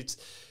 it's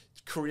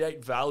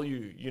create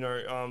value,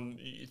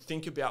 you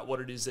think about what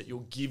it is that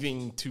you're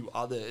giving to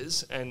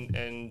others and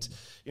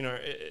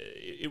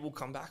it will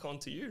come back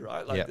onto you,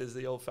 right? Like there's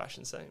the old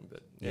fashioned saying,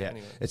 but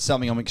anyway. It's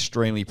something I'm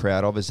extremely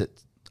proud of is that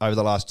over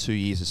the last 2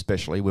 years,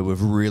 especially where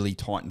we've really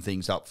tightened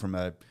things up from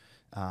a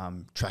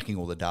tracking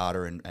all the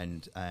data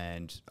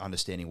and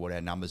understanding what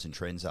our numbers and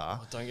trends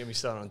are. Oh, don't get me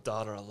started on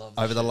data. I love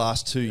Over the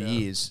last 2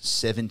 years,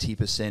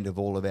 70% of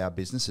all of our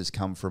businesses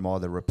come from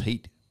either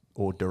repeat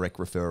or direct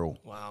referral.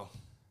 Wow.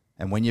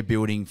 And when you're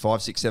building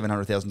 $500,000,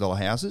 $700,000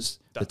 houses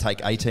that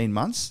take 18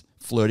 months,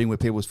 flirting with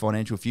people's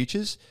financial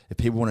futures, if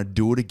people want to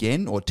do it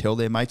again or tell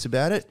their mates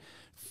about it,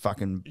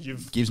 fucking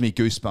gives me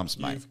goosebumps,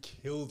 mate. You've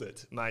killed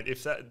it, mate.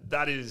 If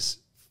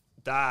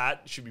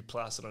that should be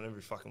plastered on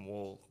every fucking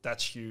wall.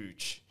 That's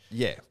huge.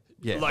 Yeah.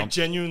 Like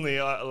genuinely,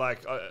 from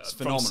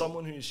phenomenal.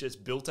 someone who's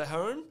just built a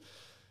home,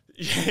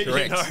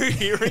 Correct.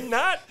 hearing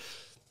that,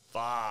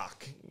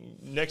 fuck,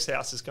 next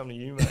house is coming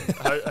to you, mate.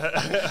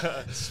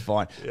 It's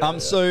fine.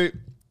 So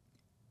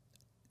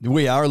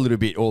we are a little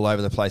bit all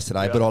over the place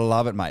today, but I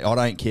love it, mate. I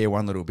don't care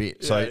one little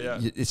bit. So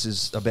this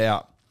is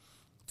about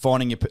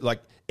finding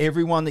like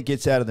everyone that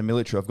gets out of the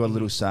military. I've got a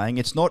little saying.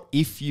 It's not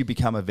if you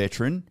become a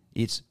veteran,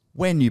 it's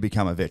when you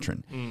become a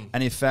veteran.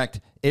 And in fact,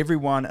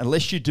 everyone,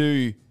 unless you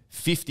do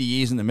 50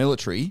 years in the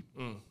military,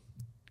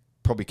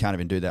 probably can't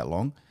even do that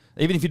long.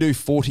 Even if you do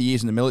 40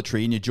 years in the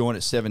military and you join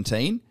at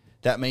 17,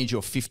 that means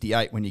you're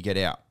 58 when you get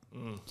out.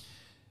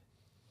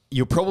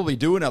 You'll probably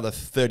do another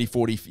 30,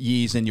 40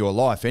 years in your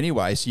life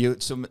anyway.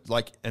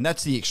 And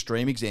that's the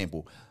extreme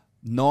example.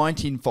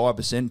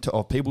 95%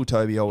 of people,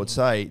 Toby, I would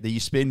say, that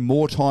you spend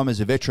more time as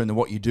a veteran than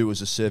what you do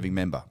as a serving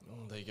member.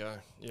 Oh, there you go.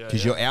 Yeah,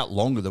 because you're out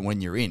longer than when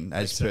you're in,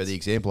 as per the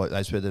example,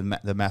 as per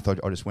the math I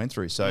just went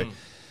through. So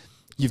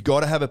you've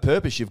got to have a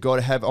purpose. You've got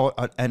to have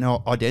an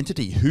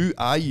identity. Who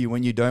are you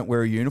when you don't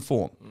wear a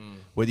uniform?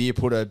 Whether you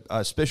put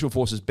a Special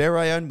Forces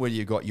beret on, whether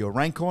you've got your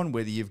rank on,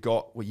 whether you've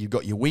got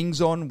your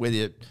wings on,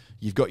 whether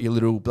you've got your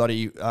little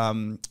bloody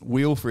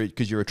wheel for it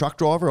because you're a truck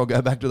driver. I'll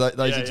go back to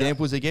those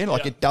examples again.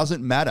 Like it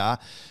doesn't matter.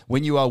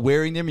 When you are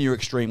wearing them, you're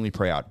extremely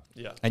proud.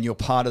 Yeah. And you're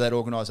part of that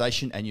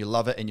organisation and you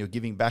love it and you're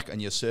giving back and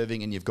you're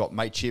serving and you've got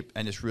mateship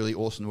and it's really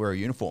awesome to wear a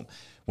uniform.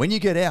 When you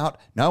get out,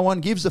 no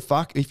one gives a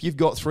fuck if you've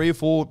got 3 or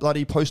 4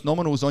 bloody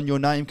post-nominals on your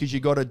name because you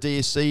got a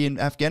DSC in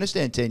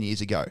Afghanistan 10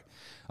 years ago.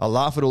 I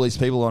laugh at all these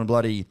people on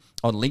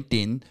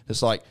LinkedIn.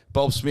 It's like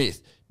Bob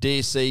Smith,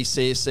 DSC,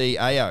 CSC,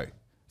 AO.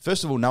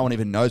 First of all, no one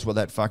even knows what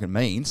that fucking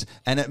means.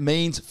 And it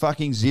means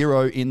fucking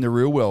zero in the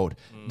real world.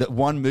 That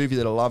one movie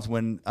that I loved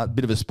when, a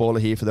bit of a spoiler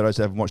here for those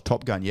who haven't watched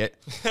Top Gun yet,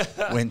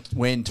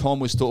 when Tom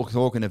was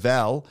talking to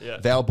Val,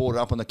 Val brought it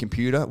up on the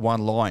computer,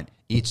 one line,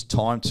 "It's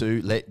time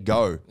to let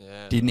go,"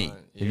 didn't he?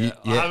 Yeah.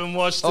 I haven't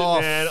watched it,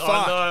 man.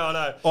 Fuck. I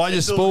know. I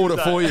just spoiled it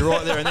for you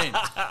right there and then.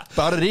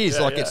 But it is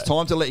it's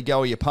time to let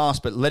go of your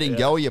past, but letting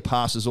go of your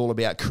past is all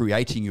about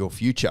creating your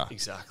future.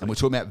 Exactly. And we're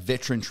talking about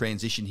veteran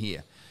transition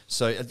here.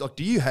 So,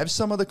 do you have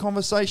some of the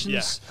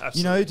conversations? Yeah,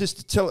 absolutely.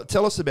 Just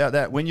tell us about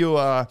that. When you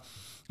are,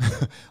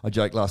 I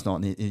joked last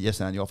night,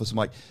 yesterday in the office, I'm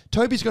like,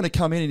 Toby's going to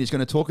come in and he's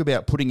going to talk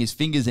about putting his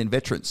fingers in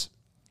veterans.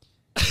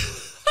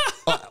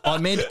 I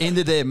meant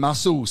into their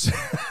muscles.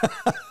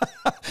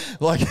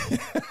 Like,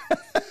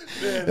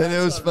 Man, and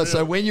it was,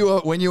 so when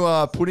you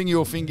are putting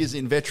your fingers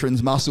in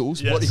veterans'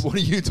 muscles, what are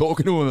you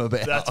talking to them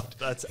about?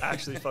 That's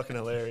actually fucking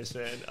hilarious,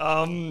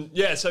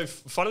 man. So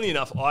funnily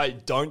enough, I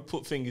don't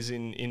put fingers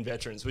in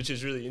veterans, which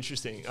is really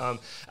interesting.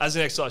 As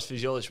an exercise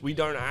physiologist, we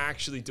don't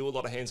actually do a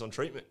lot of hands-on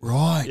treatment.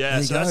 Right. Yeah.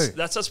 There So you go.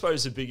 that's I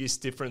suppose the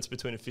biggest difference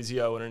between a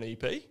physio and an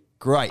EP.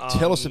 Great.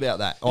 Tell us about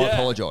that. I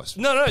apologise.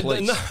 No,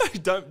 Please.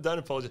 don't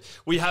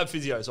apologise. We have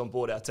physios on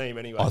board our team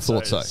anyway. I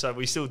thought so. So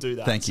we still do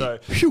that. Thank you.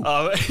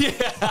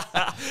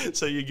 So,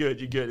 so you're good.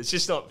 You're good. It's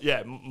just not. So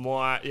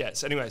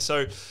anyway,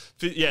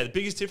 the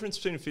biggest difference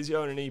between a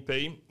physio and an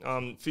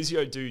EP,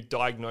 physio do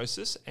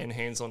diagnosis and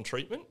hands-on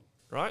treatment.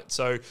 Right,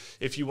 so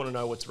if you want to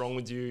know what's wrong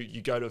with you,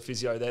 you go to a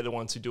physio. They're the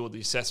ones who do all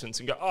the assessments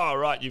and go, "Oh,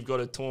 right, you've got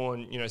a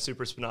torn,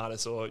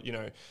 supraspinatus or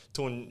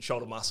torn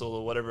shoulder muscle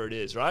or whatever it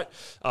is." Right,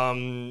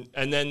 and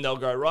then they'll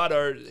go,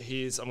 "Righto,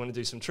 I'm going to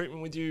do some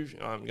treatment with you.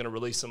 I'm going to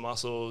release some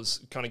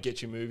muscles, kind of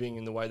get you moving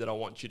in the way that I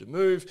want you to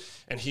move.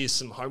 And here's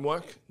some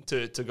homework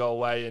to go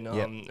away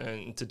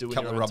and to do in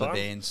your own time." Couple of rubber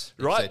bands,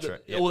 right? etc.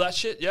 All that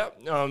shit.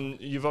 Yep.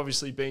 You've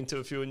obviously been to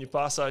a few in your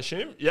past, I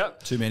assume.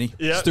 Yep. Too many.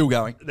 Yep. Still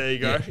going. There you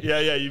go.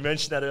 Yeah. You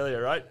mentioned that earlier.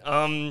 right?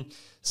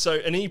 So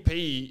an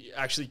EP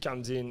actually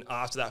comes in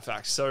after that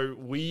fact. So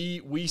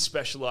we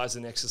specialize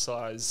in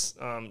exercise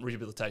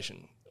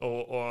rehabilitation.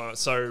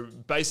 So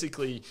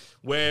basically,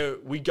 where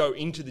we go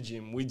into the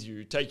gym with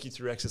you, take you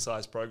through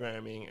exercise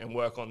programming and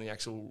work on the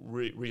actual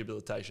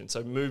rehabilitation.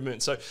 So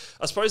movement. So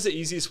I suppose the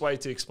easiest way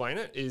to explain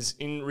it is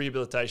in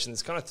rehabilitation,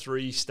 there's kind of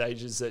 3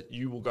 stages that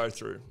you will go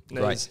through.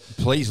 Great.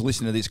 Please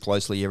listen to this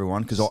closely,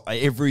 everyone, because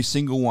every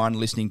single one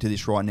listening to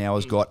this right now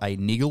has got a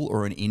niggle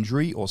or an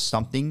injury or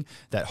something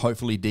that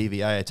hopefully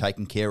DVA are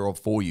taking care of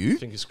for you.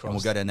 Fingers crossed. And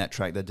we'll go down that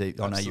track.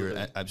 I know you're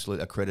an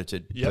absolute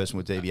accredited person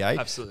with DVA.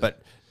 Absolutely.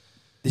 But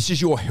this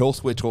is your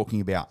health we're talking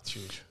about. It's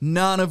huge.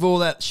 None of all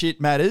that shit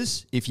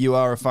matters if you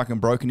are a fucking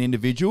broken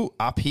individual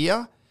up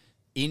here,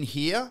 in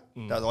here.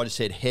 I just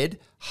said head,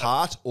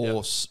 heart,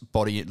 or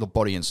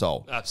body and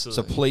soul.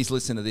 Absolutely. So please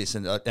listen to this,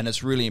 and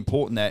it's really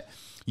important that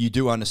you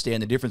do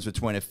understand the difference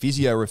between a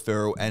physio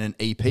referral and an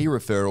EP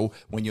referral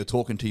when you're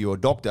talking to your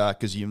doctor,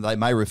 because they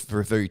may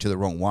refer you to the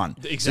wrong one.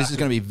 Exactly. So this is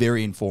going to be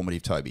very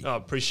informative, Toby. I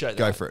appreciate that.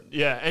 Go for it.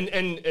 Yeah,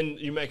 and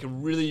you make a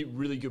really,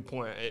 really good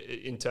point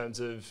in terms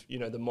of,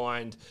 the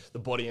mind, the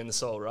body, and the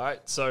soul,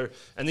 right? So,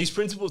 and these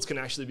principles can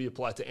actually be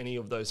applied to any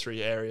of those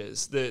 3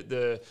 areas.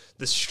 The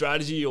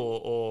strategy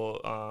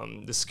or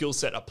the skill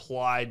set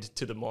applied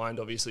to the mind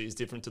obviously is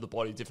different to the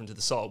body, different to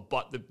the soul.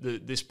 But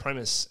this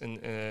premise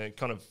and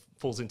kind of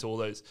falls into all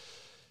those.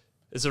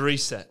 It's a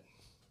reset,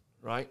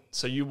 right?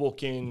 So you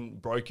walk in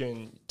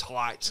broken,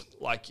 tight,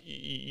 like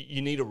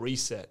you need a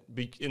reset.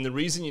 And the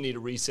reason you need a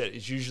reset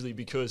is usually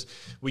because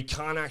we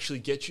can't actually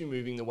get you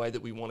moving the way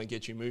that we want to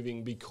get you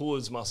moving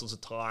because muscles are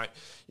tight.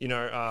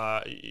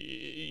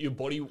 Your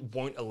body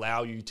won't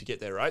allow you to get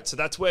there, right? So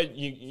that's where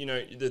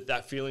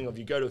that feeling of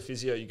you go to a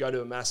physio, you go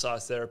to a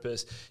massage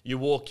therapist, you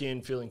walk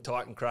in feeling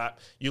tight and crap,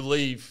 you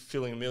leave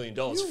feeling $1 million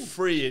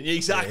free, and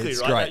exactly,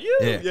 right?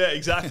 Great. Like, yeah,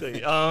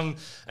 exactly. And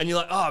you're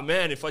like, oh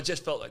man, if I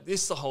just felt like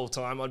this the whole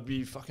time, I'd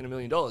be fucking $1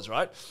 million,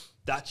 right?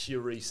 That's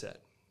your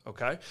reset.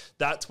 Okay,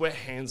 that's where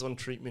hands-on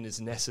treatment is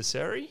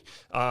necessary.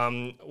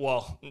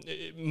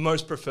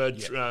 Most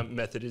preferred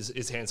method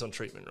is hands-on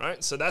treatment,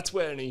 right? So that's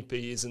where an EP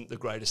isn't the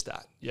greatest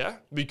at,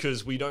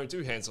 because we don't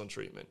do hands-on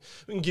treatment.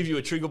 We can give you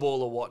a trigger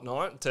ball or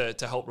whatnot to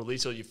help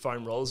release all your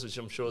foam rollers, which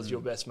I'm sure is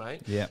your best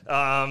mate. Yeah.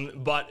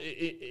 But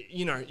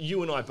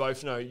you and I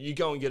both know you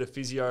go and get a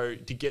physio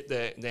to get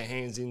their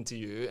hands into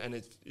you, and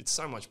it's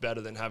so much better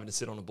than having to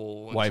sit on a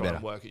ball and try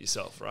and work it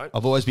yourself, right?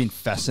 I've always been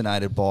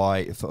fascinated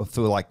by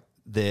for like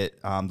that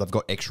they've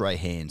got X-ray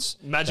hands,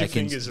 magic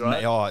fingers,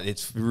 right? Oh,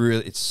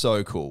 it's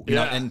so cool.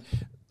 And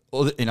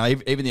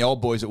even the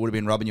old boys that would have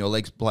been rubbing your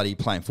legs bloody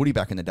playing footy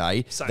back in the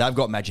day, they've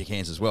got magic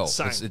hands as well.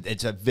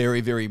 It's a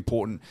very, very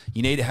important.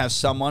 You need to have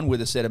someone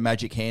with a set of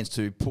magic hands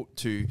to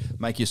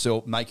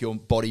make your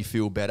body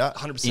feel better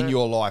 100%. In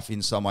your life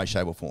in some way,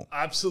 shape, or form.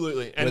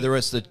 Absolutely. And whether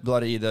it's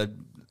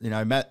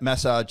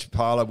massage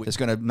parlour that's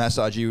going to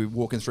massage you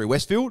walking through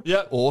Westfield,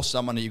 or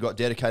someone that you've got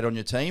dedicated on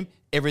your team,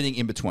 everything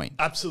in between.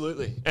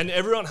 Absolutely. And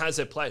everyone has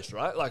their place,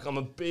 right? Like, I'm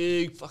a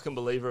big fucking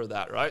believer of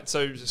that, right?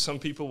 So some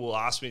people will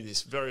ask me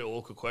this very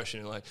awkward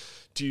question, like,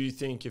 do you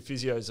think your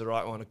physio is the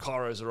right one, a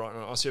chiro is the right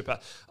one, an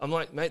osteopath? I'm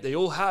like, mate, they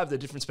all have their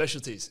different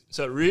specialties.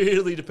 So it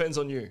really depends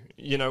on you.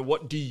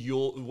 What do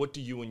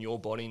you and your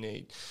body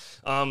need?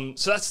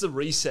 So that's the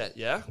reset,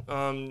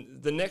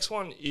 The next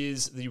one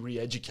is the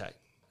re-educate.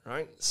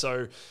 Right?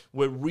 So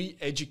we're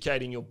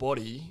re-educating your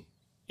body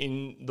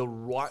in the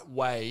right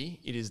way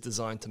it is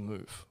designed to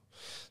move.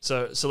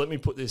 So let me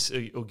put this,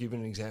 or give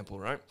an example,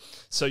 right?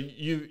 So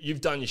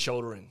you've done your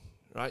shoulder in,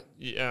 right?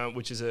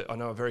 Which is I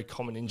know a very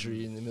common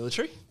injury in the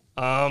military.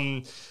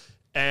 And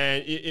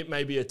it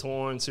may be a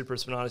torn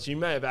supraspinatus. You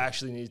may have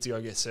actually needed to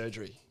go get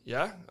surgery,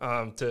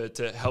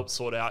 to help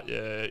sort out.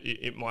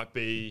 It might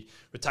be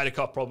rotator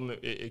cuff problem.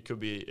 It could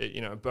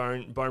be a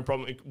bone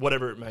problem,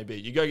 whatever it may be.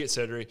 You go get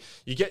surgery.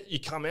 You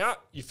come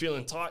out. You're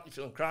feeling tight. You're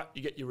feeling crap.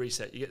 You get your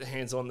reset. You get the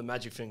hands on the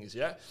magic fingers.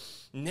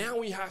 Now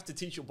we have to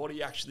teach your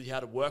body actually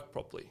how to work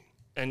properly.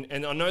 And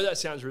I know that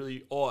sounds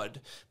really odd,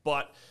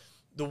 but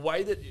the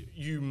way that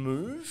you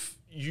move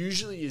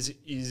usually is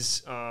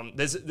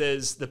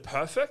there's the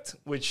perfect,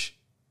 which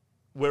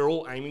we're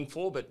all aiming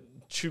for, but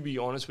to be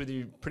honest with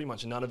you, pretty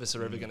much none of us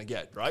are ever going to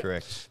get, right?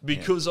 Correct.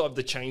 Because of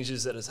the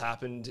changes that has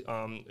happened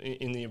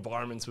in the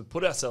environments we've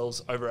put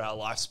ourselves over our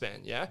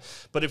lifespan,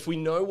 But if we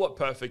know what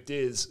perfect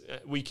is,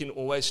 we can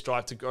always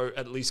strive to go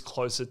at least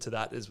closer to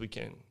that as we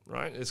can,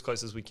 right? As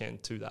close as we can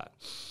to that.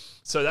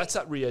 So that's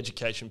that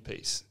re-education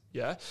piece,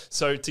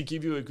 So to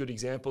give you a good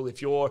example,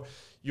 if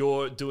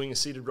you're doing a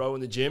seated row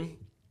in the gym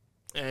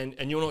and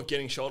you're not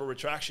getting shoulder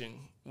retraction,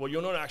 well,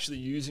 you're not actually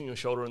using your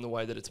shoulder in the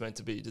way that it's meant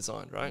to be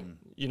designed, right?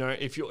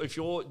 If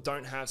you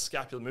don't have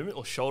scapular movement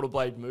or shoulder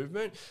blade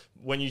movement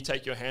when you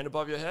take your hand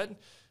above your head,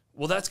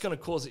 well, that's going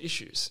to cause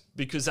issues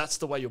because that's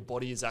the way your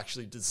body is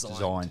actually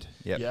designed.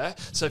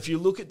 So if you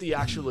look at the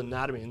actual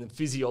anatomy and the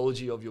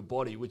physiology of your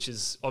body, which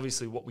is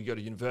obviously what we go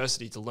to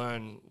university to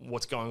learn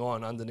what's going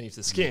on underneath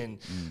the skin,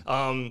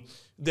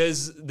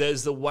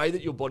 there's the way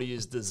that your body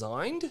is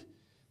designed,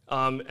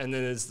 and then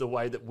there's the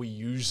way that we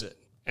use it.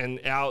 And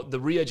the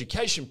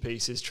re-education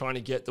piece is trying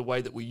to get the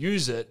way that we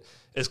use it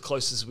as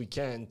close as we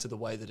can to the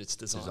way that it's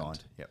designed.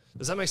 Yep.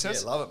 Does that make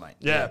sense? Yeah, love it, mate.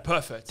 Yeah,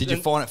 perfect. Did you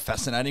find it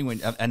fascinating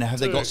and have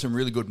they got Dude. some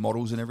really good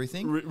models and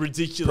everything?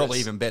 Ridiculous. Probably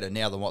even better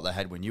now than what they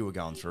had when you were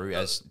going through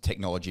as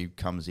technology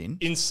comes in.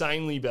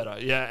 Insanely better,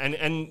 yeah.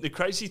 And the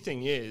crazy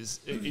thing is,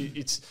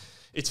 it's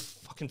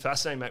fucking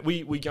fascinating,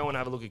 mate. We go and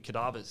have a look at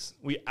cadavers.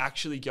 We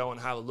actually go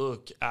and have a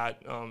look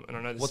at, and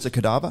I know this What's a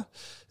cadaver?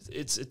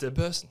 It's a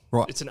person.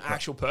 Right. It's an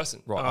actual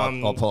person. Right.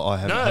 I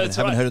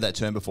haven't heard of that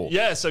term before.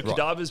 Yeah, so Right.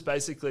 cadavers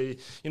basically,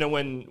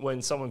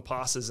 when someone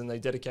passes and they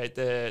dedicate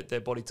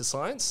their body to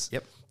science,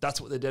 Yep.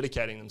 that's what they're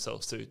dedicating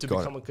themselves to Got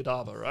become a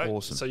cadaver, right?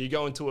 Awesome. So you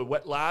go into a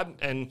wet lab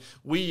and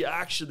we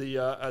actually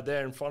are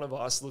there in front of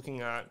us looking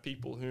at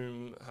people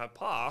whom have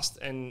passed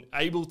and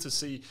able to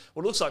see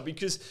what it looks like,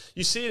 because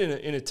you see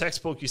it in a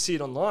textbook, you see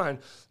it online,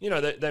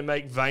 they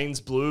make veins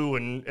blue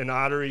and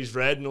arteries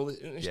red and all this.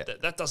 Yeah.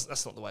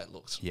 That's not the way it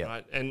looks, Yeah.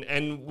 right?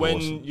 And when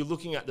Awesome. you're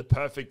looking at the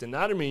perfect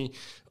anatomy,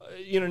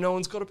 no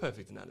one's got a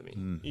perfect anatomy.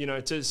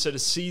 To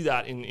see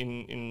that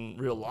in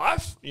real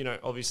life,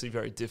 obviously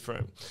very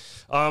different.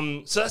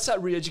 So that's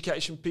that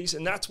re-education piece,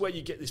 and that's where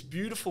you get this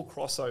beautiful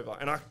crossover.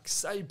 And I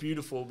say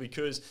beautiful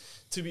because,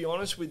 to be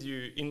honest with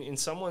you, in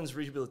someone's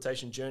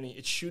rehabilitation journey,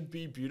 it should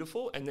be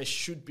beautiful, and there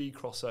should be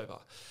crossover.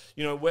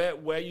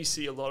 Where you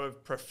see a lot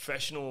of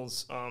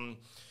professionals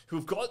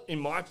who've got, in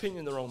my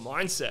opinion, the wrong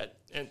mindset,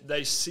 and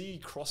they see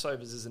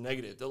crossovers as a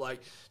negative. They're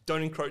like,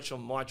 don't encroach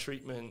on my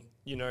treatment.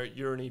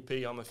 You're an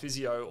EP, I'm a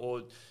physio,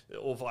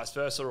 or vice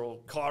versa, or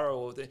chiro.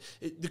 Or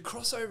the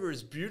crossover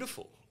is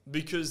beautiful,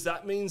 because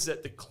that means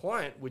that the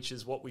client, which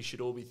is what we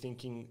should all be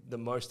thinking the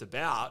most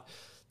about,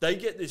 they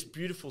get this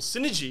beautiful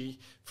synergy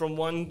from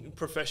one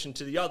profession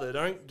to the other. They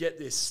don't get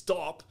this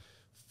stop.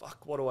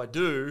 Fuck, what do I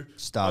do?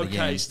 Start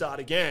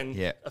again.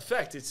 Yeah.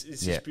 Effect. It's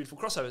this beautiful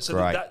crossover. So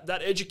Great.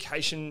 that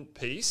education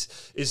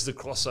piece is the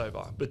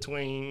crossover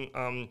between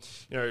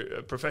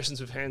professions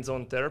with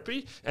hands-on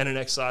therapy and an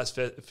exercise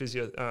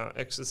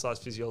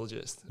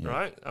physiologist,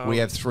 right? We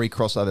have 3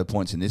 crossover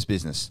points in this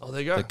business. Oh,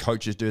 there you go. The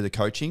coaches do the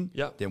coaching.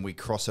 Yep. Then we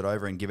cross it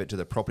over and give it to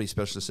the property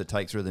specialist to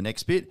take through the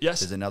next bit.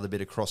 Yes. There's another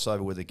bit of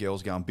crossover where the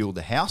girls go and build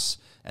the house,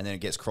 and then it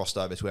gets crossed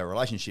over to our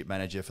relationship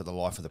manager for the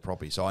life of the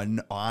property. So I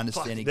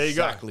understand there you go.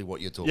 exactly what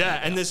you're talking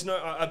Yeah, about. and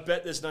I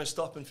bet there's no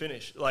stop and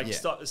finish. Yeah.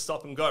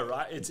 Stop and go,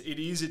 right? It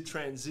is a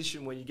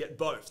transition where you get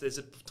both. There's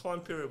a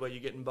time period where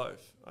you're getting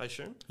both, I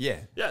assume.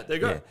 Yeah. Yeah, there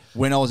you go. Yeah.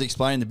 When I was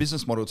explaining the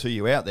business model to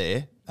you out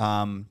there,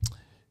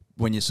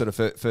 when you sort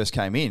of first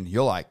came in,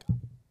 you're like,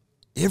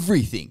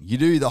 everything. You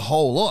do the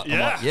whole lot. I'm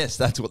Yeah. like, yes,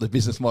 that's what the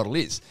business model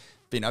is.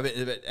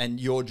 And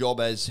your job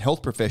as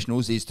health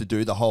professionals is to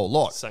do the whole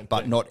lot. Same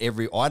but thing. not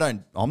every.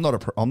 I'm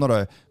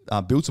not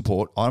a build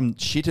support. I'm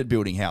shit at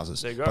building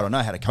houses. There you go. But I know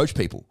how to coach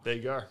people. There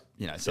you go.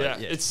 So yeah,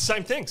 it's the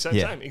same thing,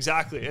 same,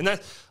 exactly. And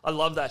I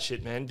love that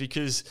shit, man,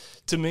 because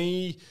to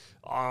me,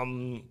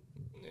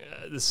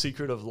 the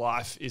secret of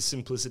life is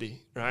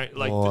simplicity, right?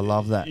 Like, I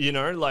love that.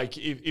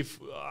 If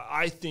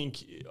I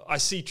think I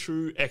see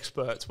true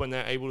experts when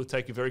they're able to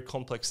take a very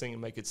complex thing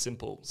and make it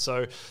simple.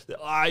 So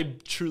I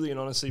truly and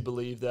honestly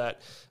believe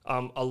that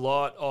a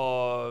lot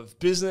of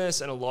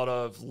business and a lot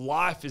of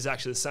life is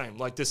actually the same.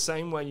 Like the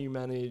same way you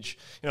manage,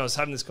 I was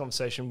having this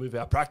conversation with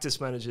our practice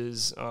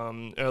managers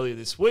earlier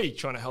this week,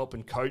 trying to help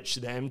and coach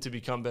them to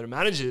become better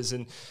managers.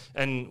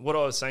 And what I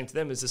was saying to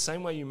them is the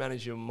same way you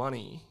manage your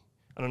money,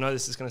 and I know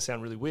this is going to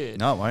sound really weird.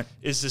 No, it won't.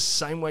 Is the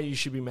same way you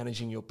should be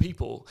managing your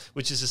people,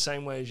 which is the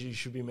same way as you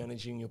should be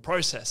managing your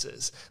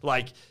processes.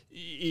 Like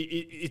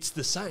it's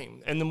the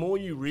same. And the more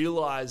you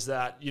realize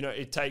that,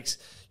 it takes,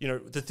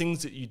 the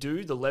things that you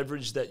do, the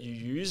leverage that you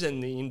use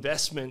and the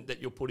investment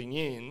that you're putting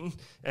in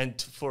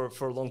and for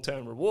a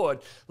long-term reward,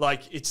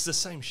 like it's the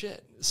same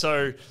shit.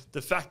 So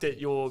the fact that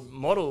your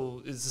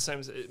model is the same,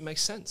 it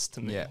makes sense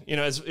to me.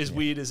 Yeah. As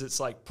weird as it's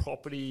like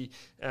property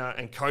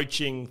and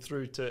coaching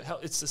through to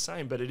health, it's the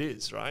same, but it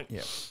is, right?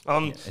 Yeah.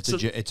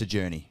 It's a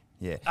journey.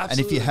 Yeah. Absolutely. And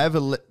if you have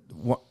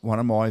one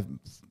of my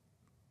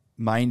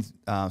main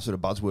sort of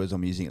buzzwords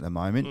I'm using at the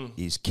moment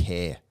is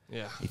care.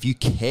 Yeah. If you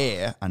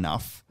care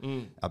enough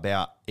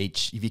about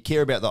if you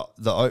care about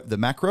the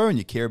macro and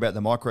you care about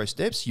the micro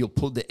steps, you'll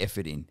put the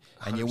effort in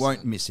and 100%. You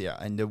won't miss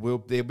out. And there'll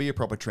be a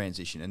proper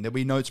transition and there'll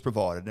be notes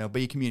provided and there'll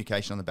be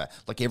communication on the back,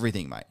 like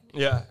everything, mate.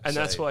 Yeah, and So-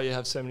 that's why you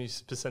have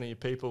 70% of your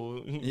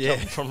people Yeah.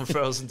 coming from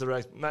referrals and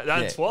direct.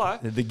 That's why.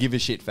 The give a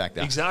shit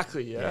factor.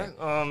 Exactly,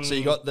 yeah. So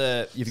you've got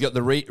the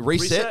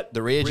reset,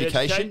 the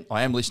re-education. re-educate.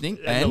 I am listening,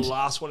 And and the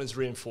last one is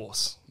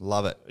reinforce.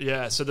 love it.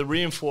 Yeah, so the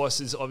reinforce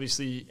is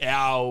obviously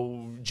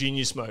our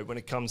genius mode when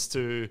it comes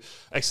to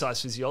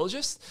exercise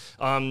physiologists.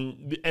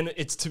 And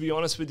it's, to be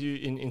honest with you,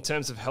 in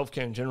terms of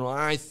healthcare in general,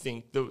 I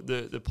think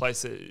the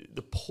place that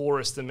the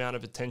poorest amount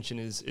of attention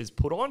is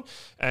put on.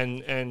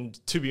 And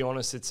to be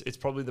honest, it's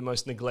probably the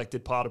most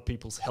neglected part of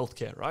people's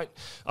healthcare, right?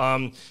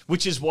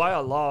 Which is why I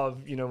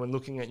love, when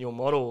looking at your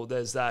model,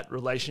 there's that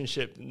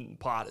relationship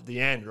part at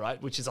the end,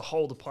 right? Which is a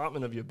whole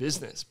department of your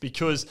business,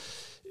 because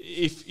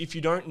if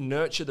you don't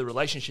nurture the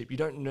relationship, you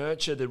don't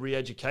nurture the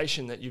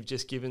re-education that you've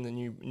just given the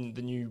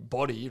new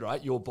body,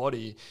 right? Your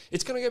body,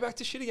 it's going to go back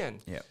to shit again.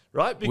 Yeah.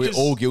 Right? We're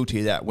all guilty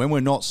of that. When we're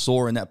not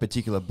sore in that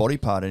particular body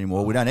part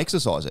anymore, we don't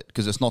exercise it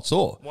because it's not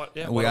sore. Why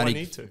do we I only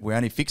need to? We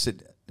only fix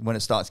it when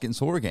it starts getting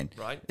sore again.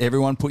 Right.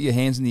 Everyone put your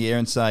hands in the air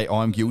and say,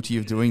 I'm guilty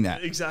of doing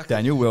that. Exactly.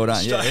 Daniel, well done.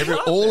 Straight Yeah,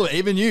 up. all of it,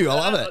 even you. I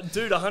love it.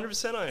 Dude,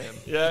 100% I am.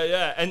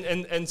 Yeah.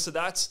 And so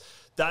that's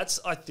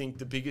I think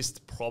the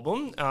biggest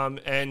problem.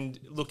 And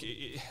look,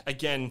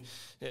 again,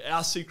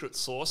 our secret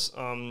sauce,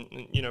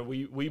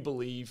 we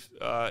believe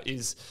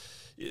is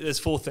there's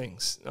four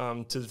things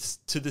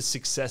to the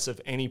success of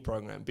any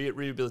program, be it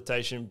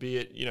rehabilitation, be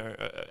it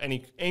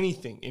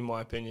anything, in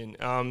my opinion,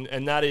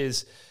 and that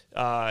is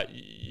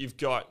you've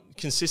got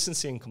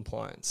consistency and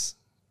compliance.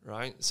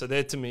 Right, so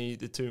they're to me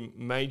the two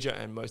major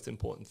and most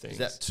important things. Is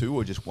that two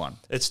or just one?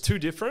 It's two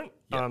different.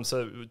 Yep.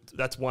 So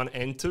that's one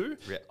and two.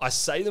 Yep. I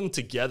say them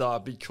together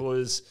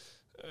because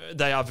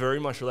they are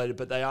very much related,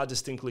 but they are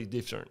distinctly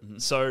different. Mm-hmm.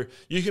 So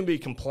you can be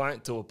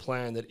compliant to a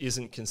plan that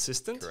isn't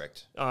consistent.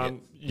 Correct.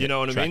 You know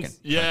what I mean? Tracking.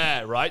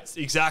 Yeah, right.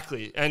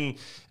 Exactly. And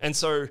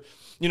so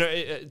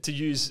to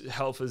use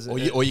health as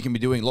or you can be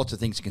doing lots of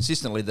things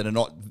consistently that are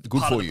not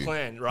good part for of the you.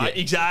 plan, right?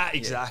 Yeah.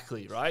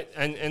 Exactly, right?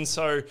 And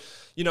so,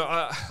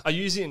 I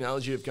use the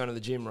analogy of going to the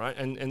gym, right?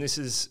 And this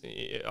is,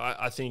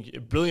 I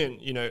think,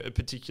 brilliant,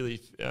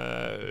 particularly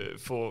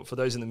for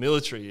those in the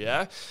military,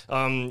 yeah?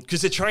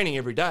 Because they're training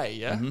every day,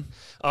 yeah?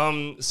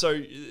 Mm-hmm.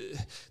 So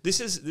this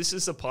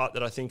is the part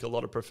that I think a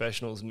lot of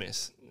professionals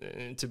miss,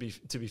 to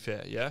be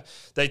fair, yeah?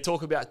 They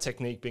talk about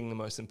technique being the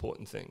most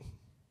important thing.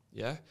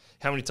 Yeah.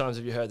 How many times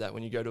have you heard that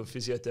when you go to a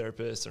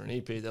physiotherapist or an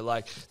EP? They're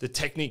like, the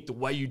technique, the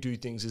way you do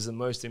things is the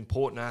most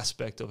important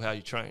aspect of how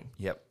you train.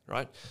 Yep.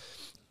 Right.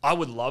 I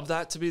would love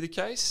that to be the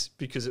case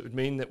because it would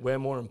mean that we're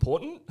more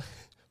important,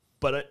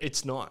 but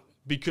it's not.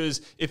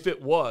 Because if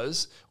it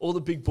was, all the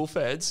big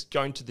bullheads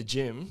going to the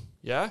gym,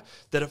 yeah,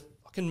 that are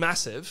fucking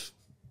massive,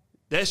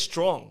 they're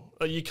strong.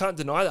 You can't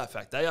deny that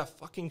fact. They are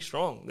fucking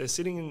strong. They're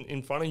sitting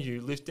in front of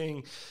you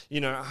lifting,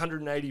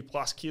 180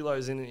 plus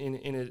kilos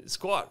in a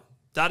squat.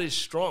 That is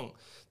strong.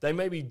 They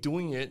may be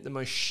doing it the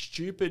most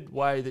stupid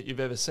way that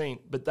you've ever seen,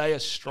 but they are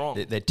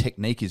strong. Their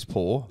technique is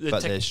poor,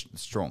 but they're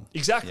strong.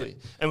 Exactly.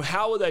 Yeah. And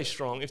how are they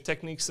strong if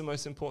technique's the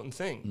most important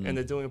thing and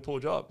they're doing a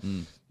poor job?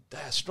 They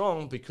are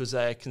strong because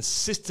they are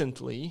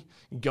consistently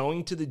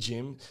going to the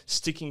gym,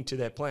 sticking to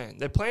their plan.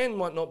 Their plan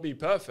might not be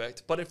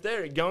perfect, but if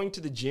they're going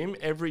to the gym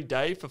every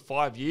day for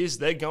 5 years,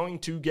 they're going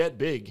to get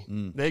big.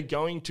 They're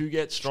going to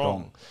get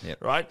strong.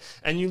 Yep. Right?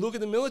 And you look at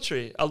the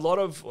military, a lot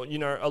of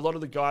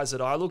the guys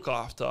that I look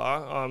after,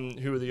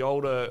 who are the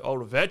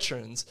older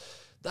veterans,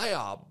 they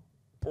are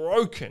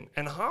broken,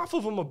 and half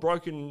of them are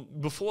broken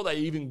before they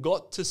even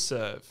got to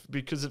serve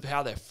because of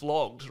how they're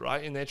flogged,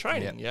 right, in their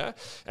training. Yeah.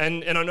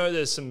 And I know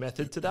there's some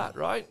method to that,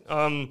 right?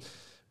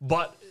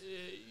 But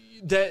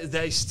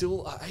they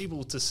still are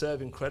able to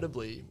serve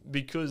incredibly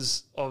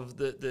because of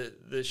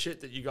the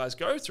shit that you guys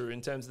go through in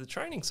terms of the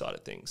training side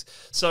of things.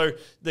 So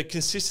the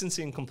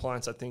consistency and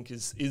compliance, I think,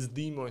 is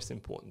the most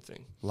important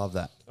thing. Love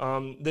that.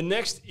 The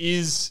next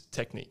is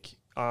technique,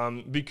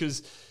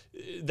 because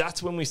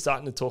that's when we're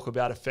starting to talk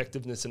about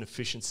effectiveness and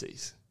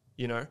efficiencies.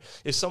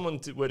 If someone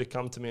were to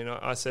come to me and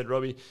I said,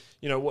 Robbie,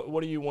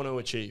 what do you want to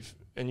achieve?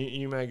 And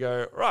you may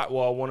go, right,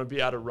 well, I want to be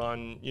able to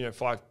run,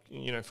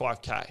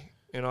 5K.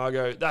 And I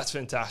go, that's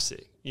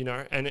fantastic.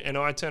 And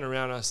I turn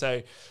around and I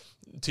say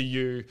to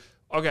you,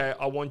 okay,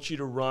 I want you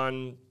to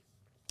run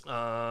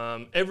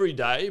every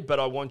day, but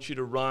I want you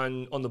to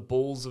run on the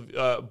balls of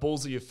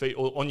your feet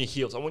or on your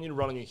heels. I want you to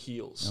run on your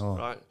heels,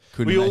 right?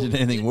 Couldn't imagine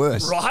anything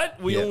worse. Right?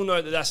 We all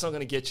know that that's not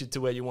going to get you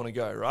to where you want to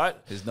go, right?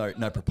 There's no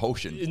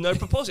propulsion. No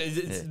propulsion.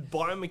 It's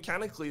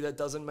biomechanically that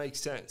doesn't make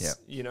sense,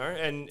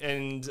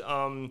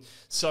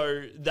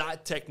 so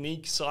that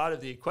technique side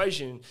of the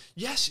equation,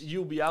 yes,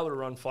 you'll be able to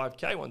run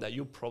 5K one day.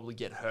 You'll probably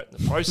get hurt in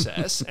the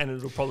process, and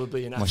it'll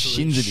probably be an My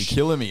shins would be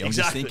killing me. I'm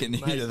exactly, just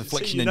thinking, mate. the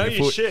flexion You in know your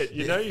your foot. shit.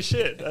 You know your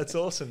shit. That's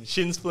awesome.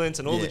 Shin splints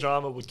and all the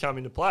drama would come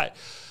into play.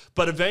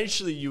 But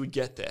eventually you would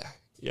get there.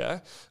 Yeah.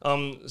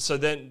 So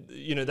then,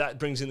 that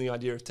brings in the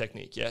idea of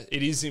technique. Yeah.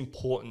 It is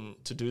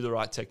important to do the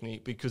right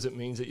technique because it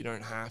means that you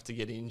don't have to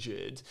get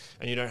injured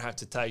and you don't have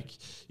to take,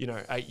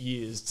 8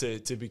 years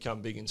to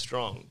become big and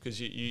strong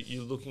because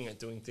you're looking at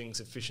doing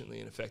things efficiently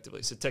and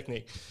effectively. So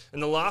technique.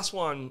 And the last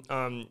one,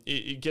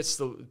 it gets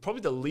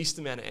probably the least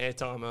amount of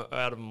airtime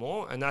out of them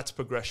all, and that's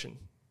progression.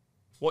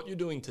 What you're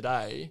doing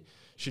today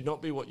should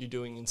not be what you're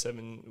doing in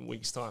 7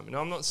 weeks' time. And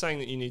I'm not saying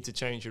that you need to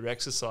change your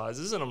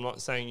exercises, and I'm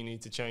not saying you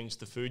need to change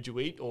the food you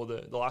eat or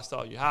the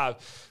lifestyle you have,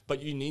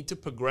 but you need to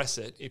progress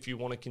it if you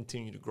want to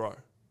continue to grow.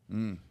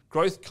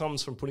 Growth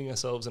comes from putting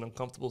ourselves in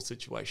uncomfortable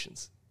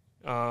situations.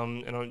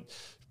 And I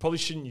probably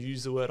shouldn't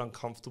use the word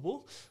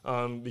uncomfortable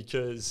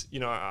because,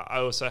 I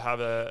also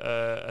have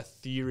a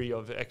theory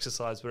of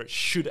exercise where it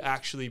should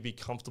actually be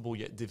comfortable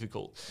yet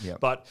difficult. Yep.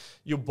 But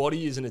your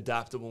body is an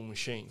adaptable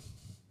machine.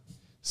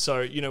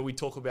 So, we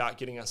talk about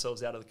getting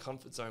ourselves out of the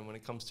comfort zone when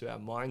it comes to our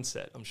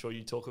mindset. I'm sure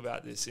you talk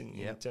about this in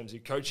terms of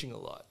your coaching a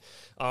lot.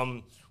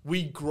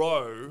 We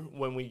grow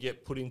when we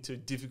get put into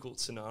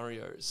difficult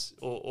scenarios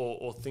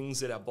or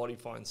things that our body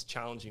finds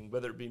challenging,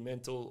 whether it be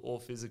mental or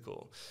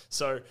physical.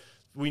 So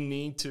we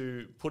need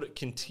to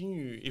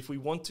if we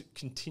want to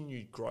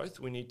continued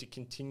growth, we need to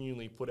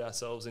continually put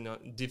ourselves in a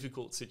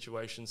difficult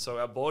situation. So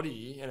our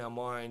body and our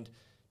mind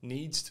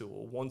needs to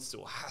or wants to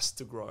or has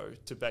to grow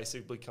to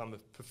basically become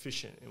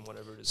proficient in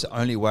whatever it is. It's the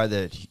only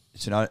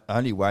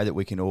way that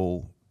we can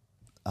all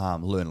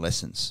learn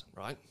lessons.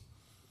 Right?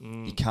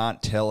 You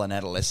can't tell an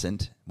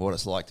adolescent what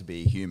it's like to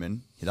be a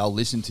human. They'll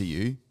listen to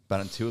you,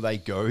 but until they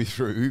go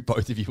through,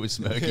 both of you were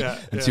smirking,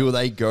 until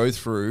they go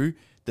through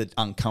the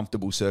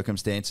uncomfortable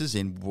circumstances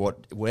in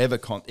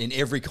in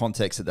every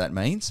context that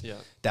means,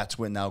 that's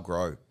when they'll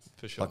grow.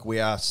 For sure. Like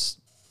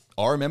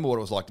I remember what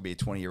it was like to be a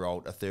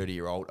 20-year-old, a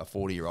 30-year-old, a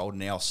 40-year-old.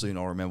 Now soon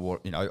I'll remember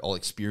I'll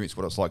experience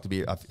what it's like to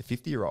be a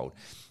 50-year-old.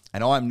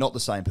 And I'm not the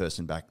same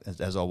person back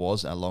as I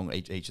was along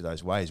each of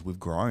those ways. We've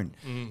grown.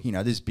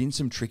 There's been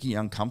some tricky,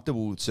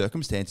 uncomfortable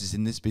circumstances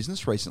in this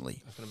business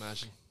recently. I can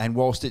imagine. And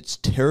whilst it's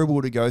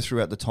terrible to go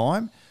through at the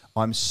time,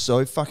 I'm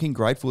so fucking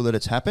grateful that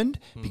it's happened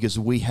because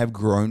we have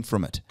grown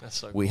from it. That's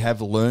so cool. We have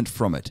learned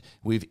from it.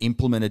 We've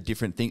implemented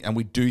different things and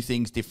we do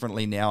things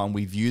differently now and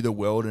we view the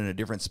world in a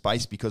different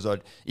space because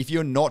if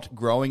you're not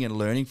growing and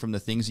learning from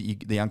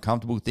the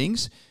uncomfortable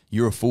things,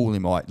 you're a fool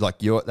in my,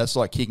 that's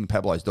like kicking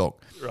Pablo's dog.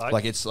 Right.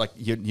 Like it's like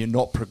you're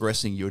not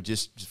progressing. You're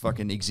just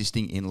fucking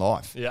existing in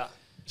life. Yeah.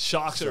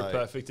 Sharks are a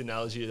perfect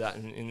analogy of that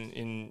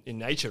in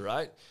nature,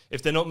 right?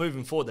 If they're not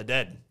moving forward, they're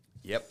dead.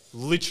 Yep.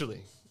 Literally.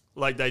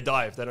 Like they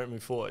die if they don't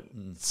move forward.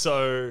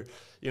 So,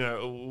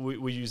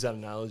 we use that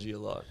analogy a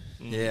lot.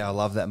 Yeah, I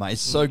love that, mate.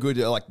 It's so good.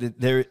 Like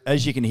there,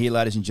 as you can hear,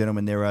 ladies and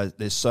gentlemen,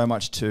 there's so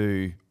much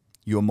to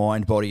your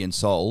mind, body, and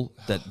soul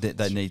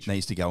that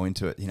needs to go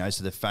into it.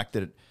 So the fact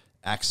that it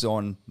acts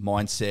on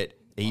mindset,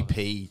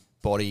 EP,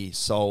 body,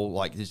 soul,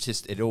 like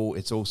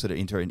it's all sort of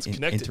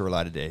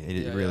interrelated there.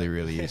 It really,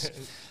 really is.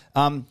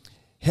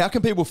 How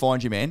can people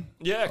find you, man?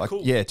 Yeah,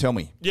 cool. Yeah, tell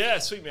me. Yeah,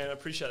 sweet, man. I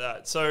appreciate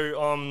that.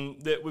 So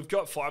we've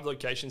got 5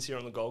 locations here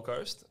on the Gold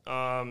Coast.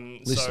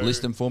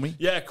 List them for me.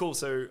 Yeah, cool.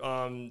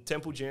 So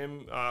Temple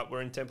Gym, we're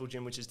in Temple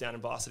Gym, which is down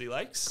in Varsity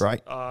Lakes. Great.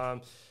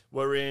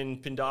 We're in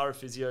Pindara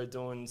Physio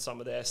doing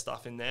some of their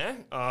stuff in there.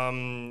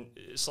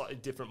 Slightly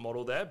different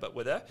model there, but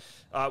we're there.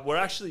 We're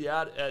actually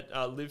out at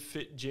Live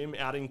Fit Gym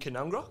out in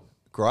Canungra.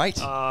 Great.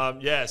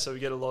 So we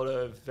get a lot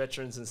of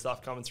veterans and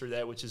stuff coming through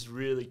there, which is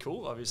really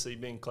cool, obviously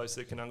being close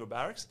to the Canungra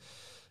Barracks.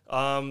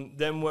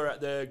 Then we're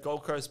at the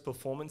Gold Coast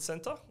Performance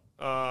Centre,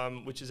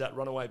 which is at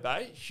Runaway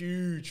Bay.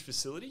 Huge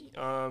facility.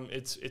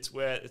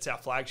 It's our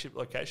flagship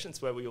location. It's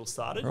where we all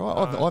started. Right.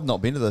 I've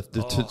not been to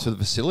the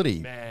facility.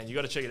 Man, you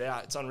got to check it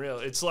out. It's unreal.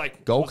 It's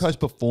like Gold Coast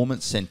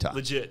Performance Centre.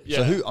 Legit. Yeah.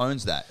 So who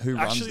owns that? Who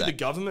runs that? Actually, the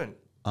government.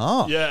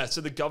 Oh. Yeah,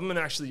 so the government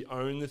actually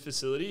own the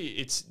facility.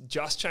 It's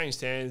just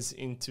changed hands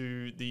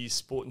into the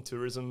sport and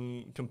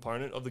tourism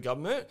component of the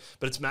government,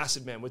 but it's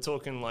massive, man. We're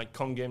talking like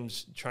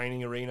Comgames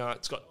training arena.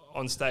 It's got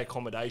on-stay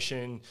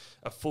accommodation,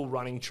 a full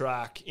running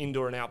track,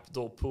 indoor and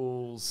outdoor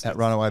pools. At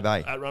Runaway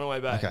Bay? At Runaway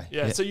Bay. Okay.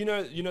 Yeah, so you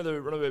know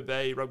the Runaway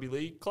Bay Rugby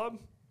League Club?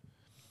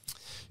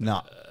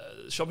 No.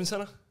 Shopping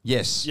centre?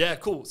 Yes. Yeah,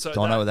 cool. So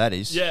I know where that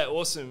is. Yeah,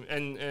 awesome.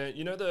 And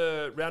you know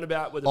the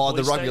roundabout where the the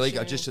police rugby league,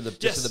 station just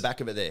to the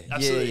back of it there.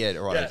 Absolutely. Yeah,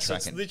 right. Yeah, so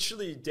it's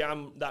literally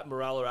down that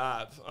Morella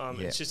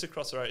Ave. It's just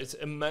across the road. It's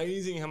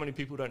amazing how many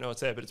people don't know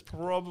it's there, but it's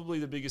probably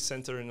the biggest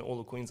centre in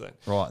all of Queensland.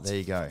 Right, there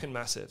you go. Fucking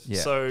massive.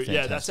 Yeah, so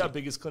fantastic. that's our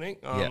biggest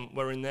clinic.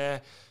 We're in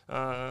there.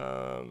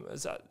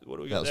 Is that what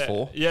do we got there? That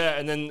was 4. Yeah,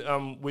 and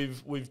then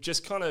we've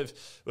just kind of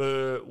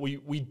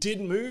we did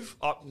move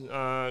up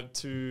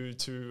to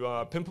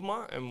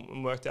Pimpama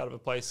and worked out of a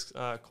place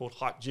called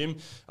Hype Gym.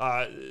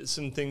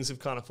 Some things have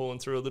kind of fallen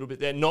through a little bit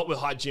there. Not with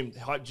Hype Gym.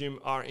 Hype Gym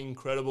are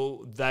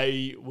incredible.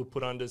 They were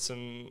put under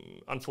some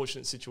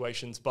unfortunate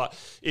situations, but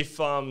if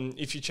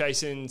you're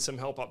chasing some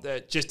help up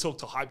there, just talk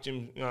to Hype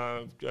Gym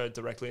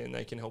directly, and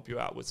they can help you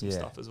out with some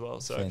stuff as well.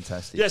 So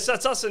fantastic. Yes,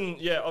 that's us, and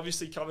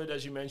obviously covered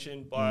as you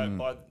mentioned by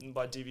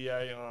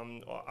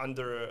DVA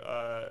under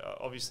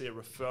obviously a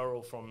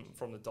referral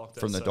from the doctor.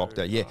 From the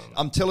doctor, yeah.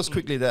 Tell us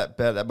quickly about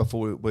that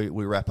before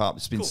we wrap up.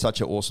 It's been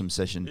such an awesome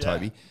session,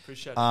 Toby.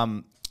 Appreciate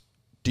it.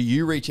 Do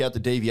you reach out to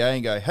DVA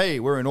and go, hey,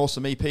 we're an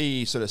awesome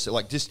EP, sort of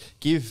like just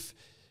give,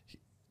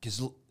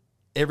 because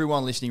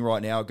everyone listening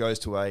right now goes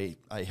to a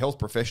health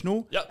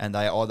professional and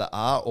they either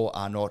are or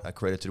are not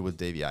accredited with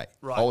DVA.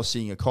 Right. I was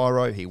seeing a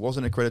chiro, he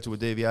wasn't accredited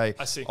with DVA.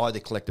 I see. I had to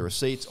collect the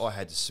receipts, I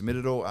had to submit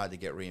it all, I had to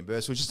get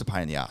reimbursed. It was just a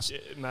pain in the ass. Yeah,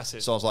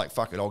 massive. So I was like,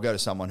 fuck it, I'll go to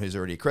someone who's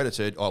already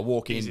accredited. I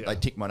walk in, Easier. they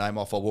tick my name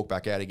off, I walk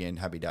back out again,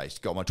 happy days.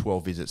 Got my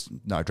 12 visits,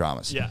 no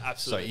dramas. Yeah,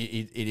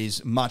 absolutely. So it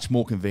is much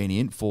more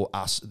convenient for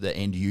us, the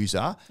end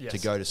user, Yes. to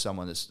go to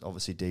someone that's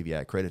obviously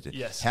DVA accredited.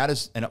 Yes.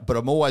 But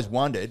I'm always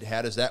wondered,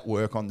 how does that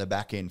work on the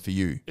back end for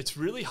you? It's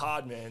really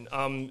hard, man.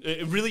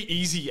 Really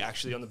easy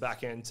actually on the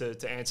back end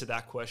to answer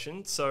that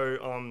question.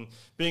 So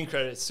being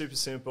credit, it's super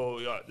simple.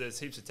 There's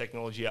heaps of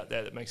technology out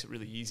there that makes it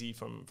really easy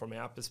from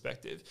our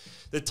perspective.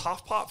 The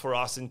tough part for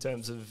us in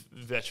terms of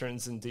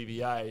veterans and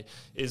DVA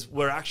is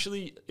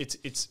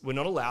we're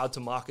not allowed to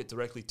market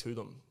directly to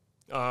them.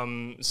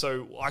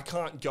 So I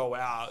can't go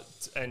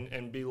out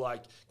and be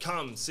like,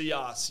 come see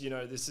us,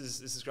 this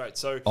is great.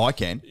 So I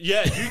can.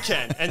 Yeah, you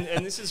can.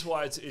 and this is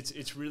why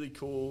it's really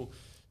cool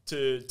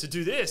to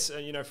do this,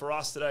 for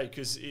us today,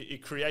 because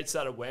it creates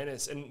that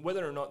awareness. And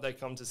whether or not they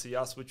come to see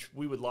us, which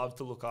we would love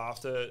to look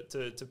after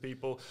to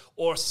people,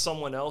 or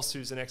someone else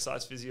who's an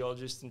exercise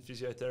physiologist and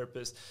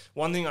physiotherapist.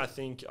 One thing I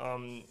think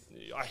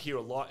I hear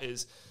a lot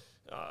is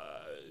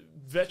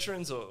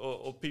veterans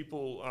or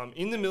people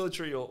in the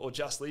military or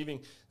just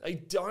leaving, they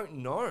don't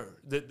know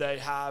that they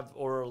have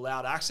or are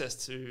allowed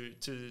access to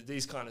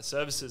these kind of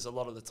services a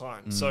lot of the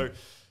time. So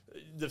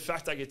the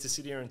fact I get to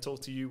sit here and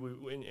talk to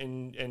you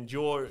and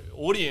your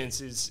audience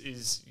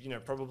is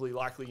probably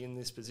likely in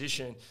this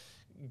position,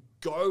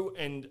 go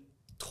and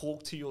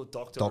talk to your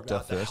doctor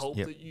about the help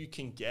that you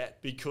can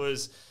get,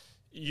 because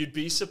you'd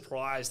be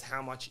surprised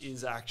how much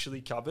is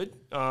actually covered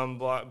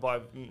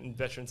by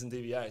veterans and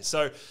DVA.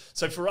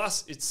 So for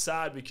us, it's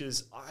sad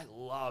because I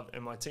love,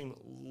 and my team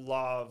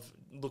love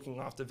looking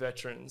after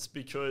veterans,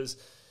 because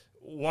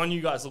one,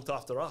 you guys looked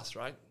after us,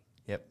 right?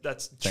 Yep.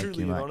 That's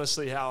truly and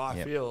honestly how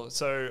I feel.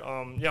 So,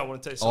 I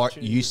want to take this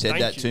opportunity. You said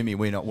that to me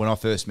when I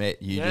first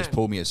met you. Just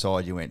pulled me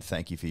aside. You went,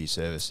 "Thank you for your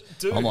service."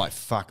 Dude. I'm like,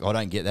 "Fuck, I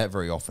don't get that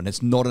very often."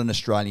 It's not an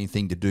Australian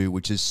thing to do,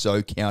 which is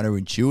so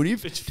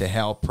counterintuitive to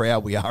how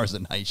proud we are as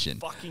a nation.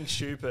 Fucking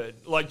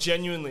stupid, like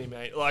genuinely,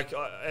 mate. Like,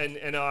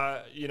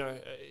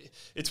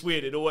 it's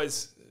weird. It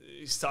always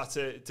starts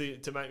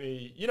to make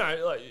me,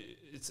 like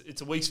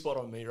it's a weak spot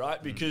on me,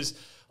 right? Because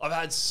I've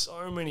had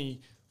so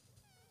many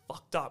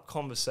fucked up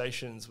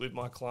conversations with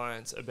my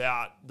clients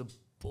about the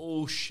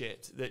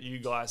bullshit that you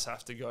guys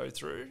have to go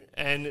through,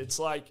 and it's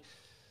like,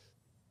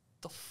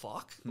 the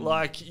fuck,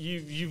 like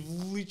you've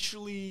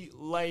literally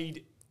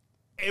laid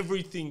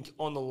everything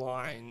on the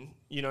line,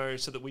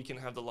 so that we can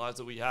have the lives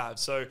that we have.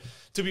 So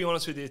to be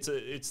honest with you,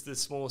 it's the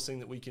smallest thing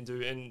that we can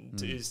do,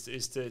 and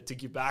is to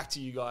give back to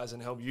you guys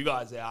and help you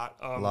guys out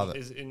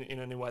is in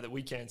any way that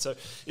we can. So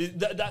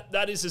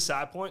that is a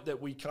sad point,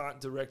 that we can't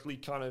directly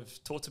kind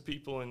of talk to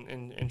people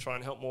and try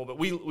and help more. But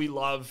we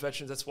love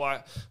veterans. That's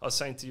why I was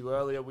saying to you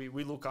earlier,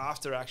 we look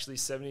after actually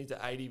 70 to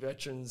 80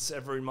 veterans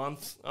every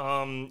month.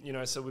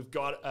 So we've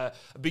got a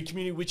big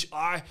community, which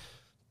I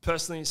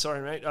personally,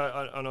 sorry, mate,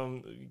 I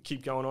don't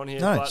keep going on here.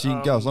 No, but, so you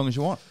can go as long as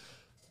you want.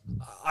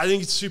 I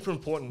think it's super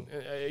important.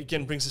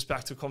 Again, brings us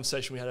back to a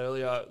conversation we had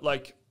earlier.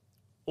 Like,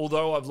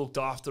 although I've looked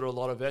after a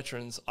lot of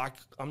veterans,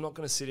 I'm not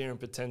going to sit here and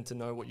pretend to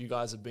know what you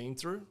guys have been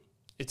through.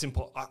 It's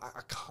important.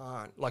 I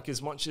can't. Like, as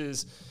much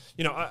as,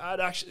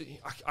 I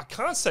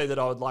can't say that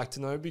I would like to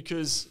know,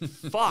 because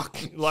fuck,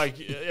 like,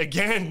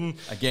 again,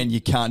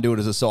 you can't do it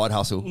as a side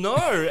hustle. No,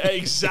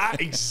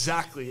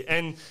 exactly.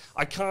 And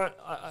I can't,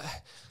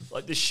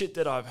 like, the shit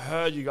that I've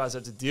heard you guys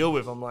have to deal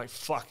with, I'm like,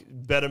 fuck,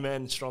 better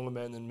men, stronger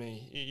men than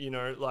me,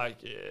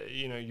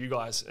 you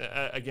guys,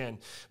 again.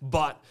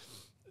 But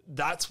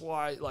that's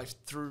why, like,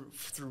 through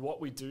what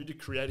we do to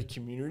create a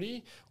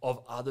community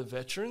of other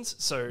veterans,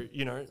 so,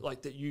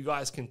 like, that you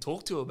guys can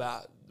talk to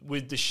about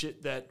with the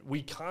shit that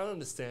we can't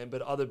understand,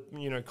 but other,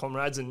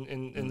 comrades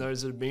and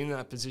those that have been in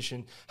that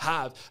position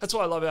have. That's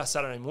why I love our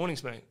Saturday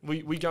mornings, mate.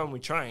 We go and we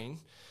train,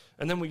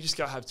 and then we just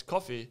go have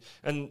coffee,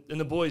 and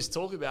the boys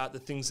talk about the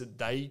things that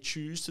they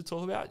choose to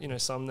talk about.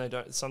 Some they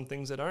don't, some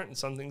things they don't, and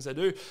some things they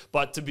do.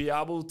 But to be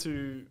able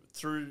to,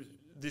 through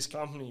this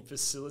company,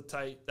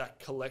 facilitate that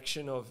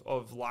collection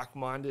of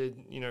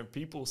like-minded,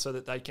 people, so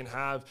that they can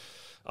have,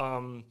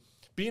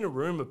 be in a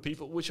room of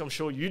people, which I'm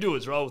sure you do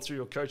as well through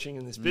your coaching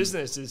in this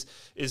business,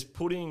 is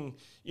putting,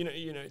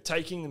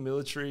 taking the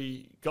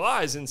military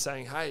guys and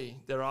saying, hey,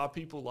 there are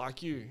people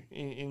like you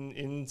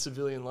in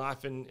civilian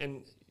life,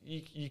 and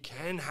you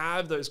can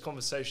have those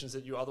conversations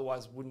that you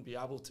otherwise wouldn't be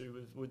able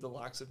to with the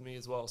likes of me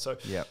as well. So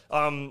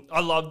I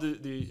love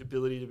the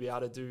ability to be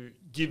able to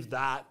give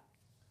that,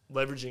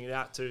 leveraging it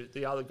out to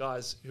the other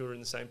guys who are in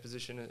the same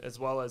position, as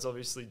well as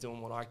obviously doing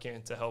what I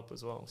can to help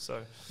as well.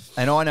 So,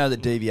 and I know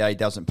that DVA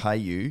doesn't pay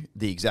you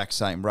the exact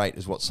same rate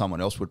as what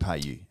someone else would pay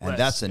you, and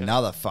that's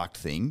another fucked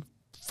thing,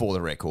 for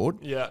the record.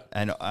 Yeah.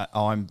 And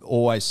I'm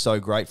always so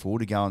grateful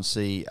to go and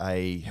see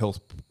a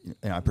health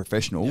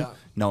professional,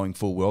 knowing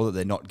full well that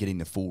they're not getting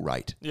the full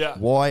rate. Yeah.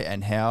 Why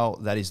and how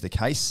that is the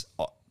case,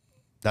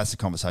 that's a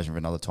conversation for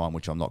another time,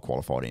 which I'm not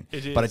qualified in.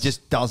 It is. But it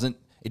just doesn't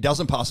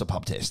pass a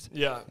pub test.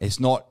 Yeah.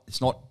 It's not.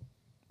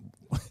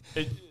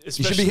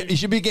 You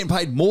should be getting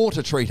paid more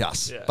to treat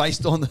us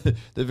based on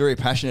the very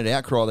passionate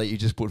outcry that you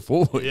just put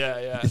forward.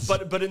 Yeah.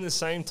 but in the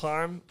same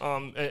time,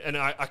 and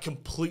I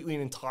completely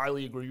and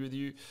entirely agree with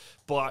you,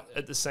 but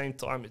at the same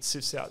time, it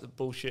sifts out the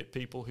bullshit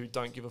people who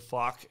don't give a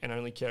fuck and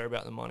only care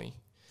about the money.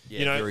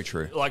 Yeah, very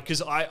true. Like,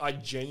 because I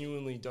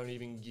genuinely don't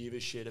even give a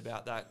shit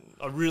about that.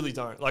 I really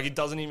don't. Like, it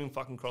doesn't even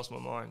fucking cross my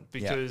mind,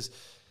 because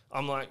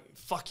I'm like,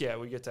 fuck yeah,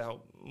 we get to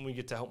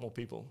help more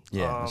people.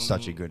 Yeah,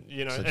 such a good,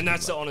 and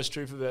that's the honest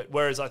truth of it.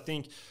 Whereas I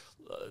think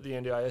the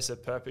NDIS are a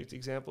perfect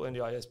example.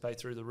 NDIS pay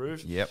through the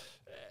roof. Yep.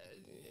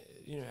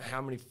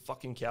 How many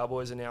fucking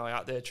cowboys are now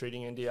out there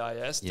treating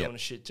NDIS, doing a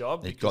shit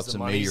job? It got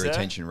some media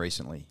attention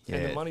recently. Yeah.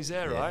 And the money's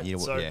there, right?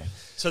 Yeah,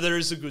 so there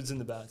is the goods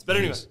and the bads. But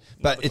anyway,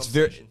 but it's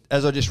very.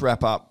 As I just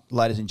wrap up,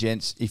 ladies and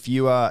gents, if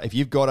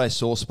you've got a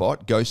sore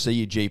spot, go see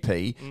your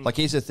GP. Like,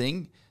 here's the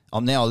thing: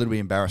 I'm now a little bit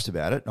embarrassed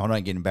about it. I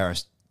don't get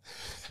embarrassed.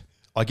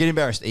 I get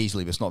embarrassed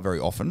easily, but it's not very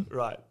often.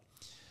 Right.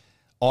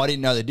 I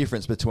didn't know the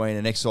difference between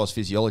an exercise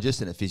physiologist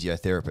and a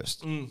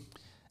physiotherapist.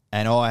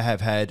 And I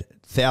have had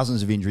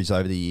thousands of injuries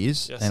over the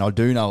years, and I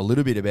do know a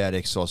little bit about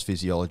exercise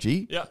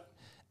physiology. Yeah.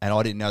 And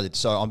I didn't know that.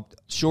 So I'm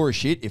sure as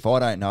shit, if I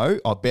don't know,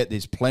 I bet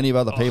there's plenty of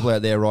other people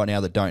out there right now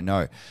that don't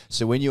know.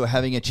 So when you're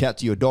having a chat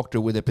to your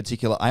doctor with a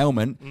particular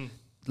ailment,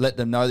 let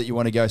them know that you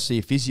want to go see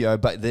a physio.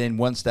 But then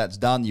once that's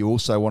done, you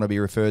also want to be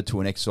referred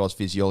to an exercise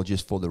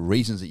physiologist for the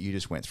reasons that you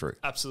just went through.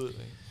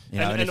 Absolutely.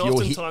 And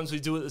oftentimes we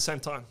do it at the same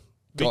time.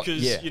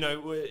 Because,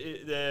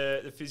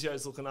 the physio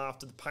is looking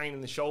after the pain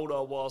in the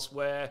shoulder whilst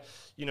we're,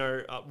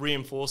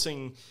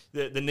 reinforcing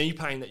the knee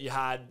pain that you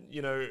had,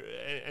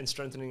 and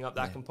strengthening up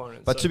that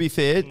component. But to be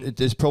fair,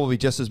 there's probably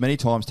just as many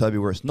times, Toby,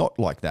 where it's not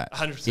like that.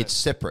 100%. It's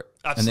separate.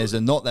 Absolutely. And there's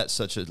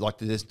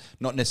there's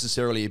not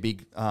necessarily a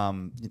big,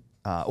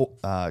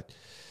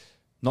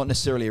 not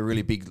necessarily a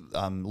really big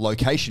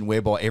location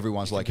whereby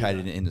everyone's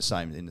located in the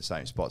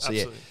same spot. So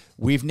Absolutely.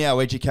 we've now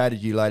educated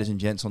you, ladies and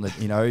gents, on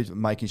the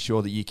making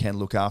sure that you can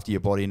look after your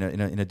body in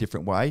a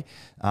different way.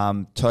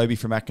 Toby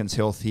from Atkins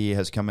Health here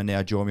has come and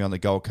now joined me on the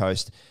Gold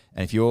Coast.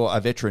 And if you're a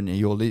veteran and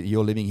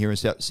you're living here in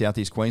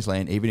southeast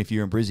Queensland, even if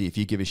you're in Brizzy, if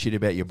you give a shit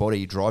about your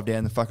body, drive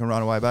down the fucking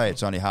Runaway Bay.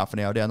 It's only half an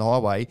hour down the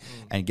highway,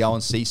 and go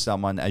and see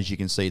someone, as you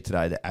can see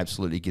today, that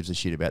absolutely gives a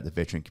shit about the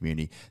veteran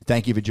community.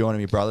 Thank you for joining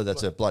me, brother.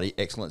 That's a bloody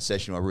excellent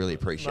session. I really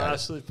appreciate it.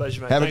 Absolute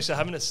pleasure, mate. Thanks for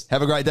having us.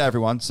 Have a great day,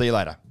 everyone. See you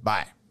later.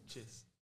 Bye.